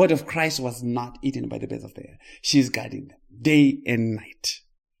 The body of Christ was not eaten by the birds of the air. She is guarding them day and night.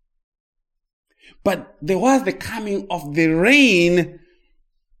 But there was the coming of the rain.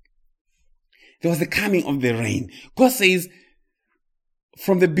 There was the coming of the rain. God says,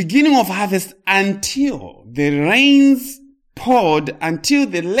 from the beginning of harvest until the rains poured, until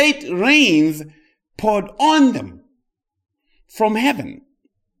the late rains poured on them from heaven.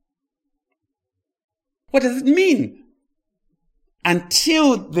 What does it mean?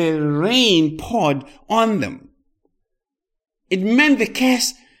 Until the rain poured on them. It meant the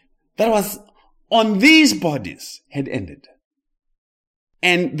curse that was on these bodies had ended.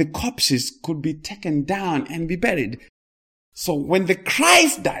 And the corpses could be taken down and be buried. So when the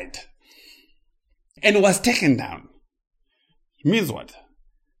Christ died and was taken down, it means what?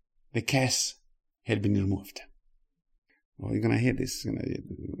 The curse had been removed. Oh, you're going to hear this.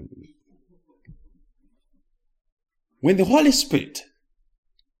 When the Holy Spirit,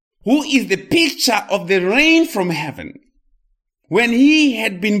 who is the picture of the rain from heaven, when he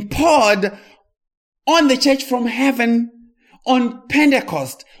had been poured on the church from heaven on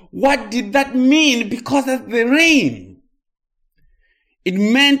Pentecost, what did that mean? Because of the rain. It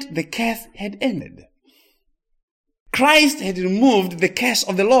meant the curse had ended. Christ had removed the curse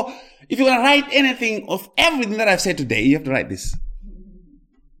of the law. If you're going to write anything of everything that I've said today, you have to write this.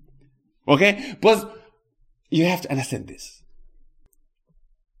 Okay? Because you have to understand this.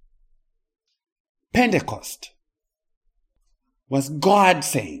 Pentecost was God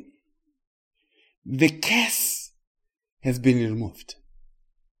saying, the curse has been removed.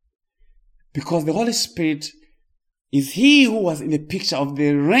 Because the Holy Spirit is he who was in the picture of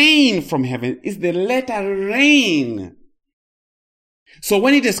the rain from heaven, is the latter rain So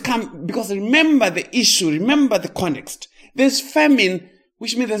when it has come, because remember the issue, remember the context. There's famine,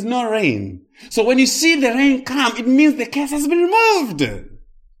 which means there's no rain. So when you see the rain come, it means the curse has been removed.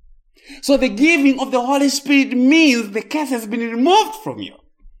 So the giving of the Holy Spirit means the curse has been removed from you.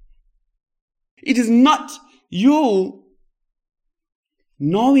 It is not you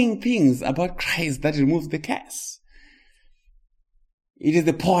knowing things about Christ that removes the curse. It is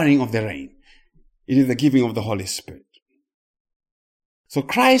the pouring of the rain. It is the giving of the Holy Spirit. So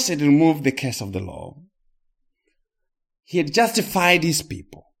Christ had removed the curse of the law. He had justified his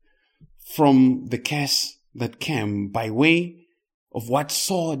people from the curse that came by way of what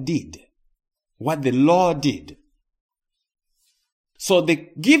Saul did, what the law did. So the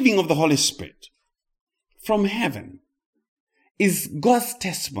giving of the Holy Spirit from heaven is God's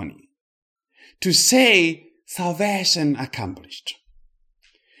testimony to say salvation accomplished,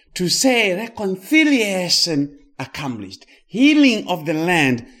 to say reconciliation accomplished, healing of the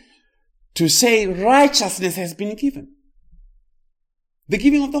land, to say righteousness has been given. The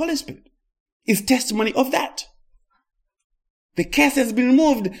giving of the Holy Spirit is testimony of that. The curse has been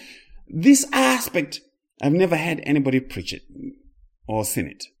removed. This aspect, I've never had anybody preach it or seen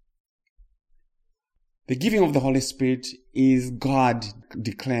it. The giving of the Holy Spirit is God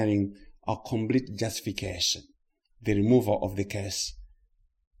declaring a complete justification, the removal of the curse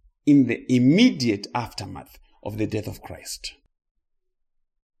in the immediate aftermath of the death of Christ.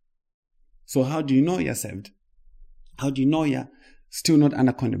 So how do you know you're saved? How do you know you're still not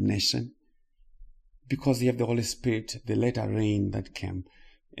under condemnation? Because you have the Holy Spirit, the latter rain that came,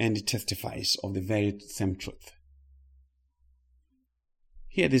 and it testifies of the very same truth.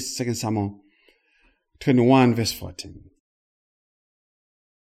 Here this 2 Samuel 21 verse 14.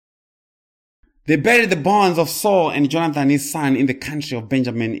 They buried the bones of Saul and Jonathan his son in the country of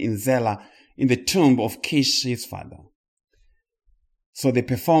Benjamin in Zelah, in the tomb of Kish his father. So they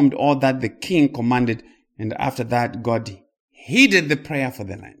performed all that the king commanded, and after that God heeded the prayer for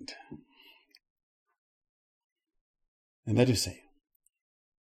the land. And that is say,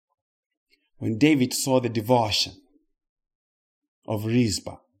 when David saw the devotion of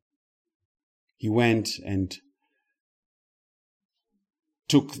Rizpah, he went and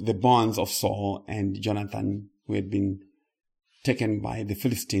took the bonds of Saul and Jonathan, who had been taken by the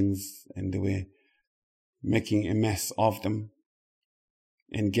Philistines, and they were making a mess of them,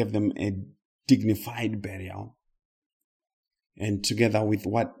 and gave them a dignified burial. And together with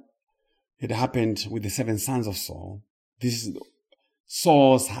what had happened with the 7 sons of Saul, this is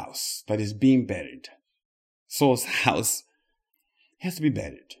Saul's house that is being buried. Saul's house has to be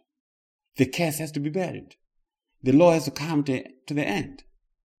buried. The curse has to be buried. The law has to come to the end.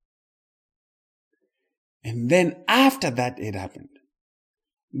 And then after that it happened,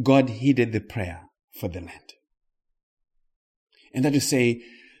 God heeded the prayer for the land. And that is to say,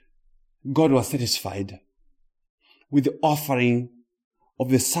 God was satisfied with the offering of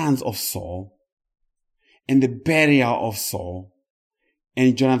the sons of Saul and the burial of Saul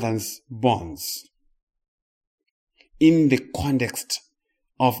and Jonathan's bonds in the context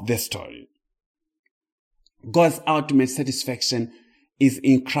of the story. God's ultimate satisfaction is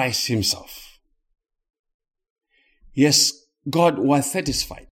in Christ himself. Yes, God was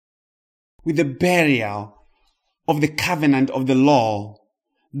satisfied with the burial of the covenant of the law,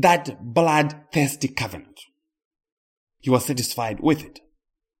 that bloodthirsty covenant. He was satisfied with it.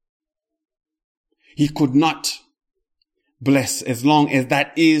 He could not bless as long as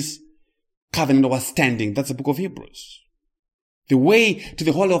that covenant was standing. That's the book of Hebrews. The way to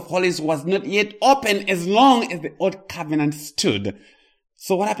the Holy of Holies was not yet open as long as the old covenant stood.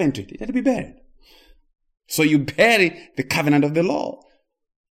 So what happened to it? It had to be buried. So you bury the covenant of the law,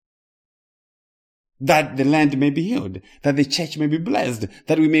 that the land may be healed, that the church may be blessed,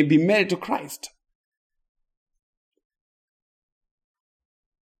 that we may be married to Christ.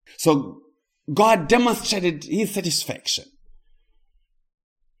 So God demonstrated his satisfaction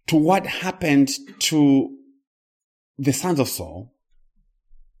to what happened to the sons of Saul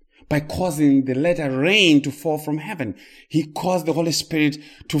by causing the latter rain to fall from heaven. He caused the Holy Spirit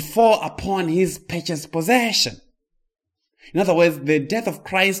to fall upon his purchased possession. In other words, the death of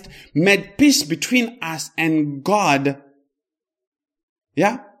Christ made peace between us and God.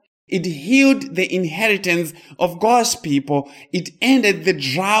 Yeah? It healed the inheritance of God's people. It ended the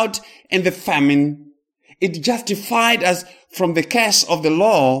drought and the famine. It justified us from the curse of the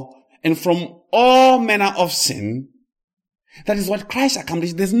law and from all manner of sin. That is what Christ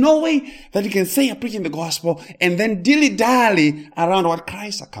accomplished. There's no way that you can say you're preaching the gospel and then dilly-dally around what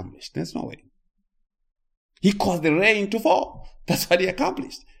Christ accomplished. There's no way. He caused the rain to fall. That's what he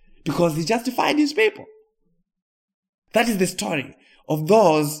accomplished. Because he justified his people. That is the story of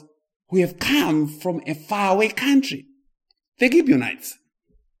those who have come from a faraway country, the Gibeonites.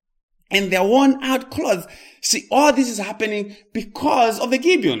 And their worn out clothes. See, all this is happening because of the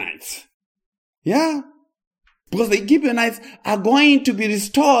Gibeonites. Yeah? Because the Gibeonites are going to be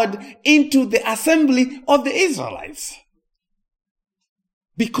restored into the assembly of the Israelites.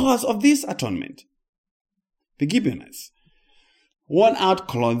 Because of this atonement. The Gibeonites. Worn out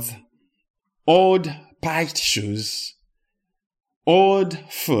clothes, old patched shoes, old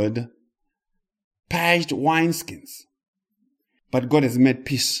food, patched wineskins. But God has made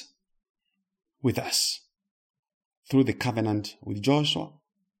peace with us through the covenant with Joshua,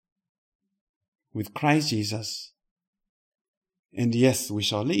 with Christ Jesus. And yes, we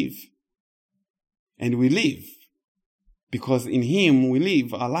shall live. And we live because in Him we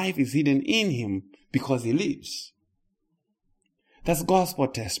live. Our life is hidden in Him because He lives. That's gospel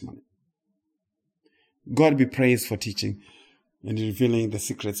testimony. God be praised for teaching and revealing the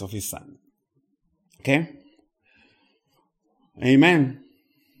secrets of His Son. Okay? Amen.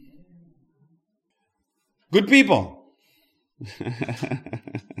 Good people.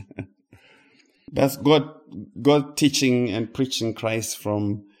 That's God teaching and preaching Christ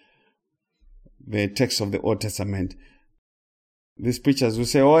from the text of the Old Testament. These preachers will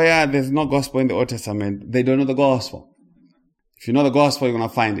say, oh yeah, there's no gospel in the Old Testament. They don't know the gospel. If you know the gospel, you're going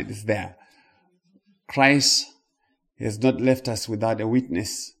to find it. It's there. Christ has not left us without a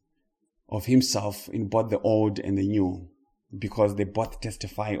witness of Himself in both the old and the new, because they both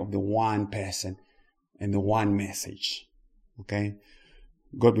testify of the one person and the one message. Okay?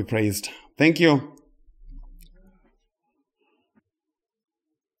 God be praised. Thank you.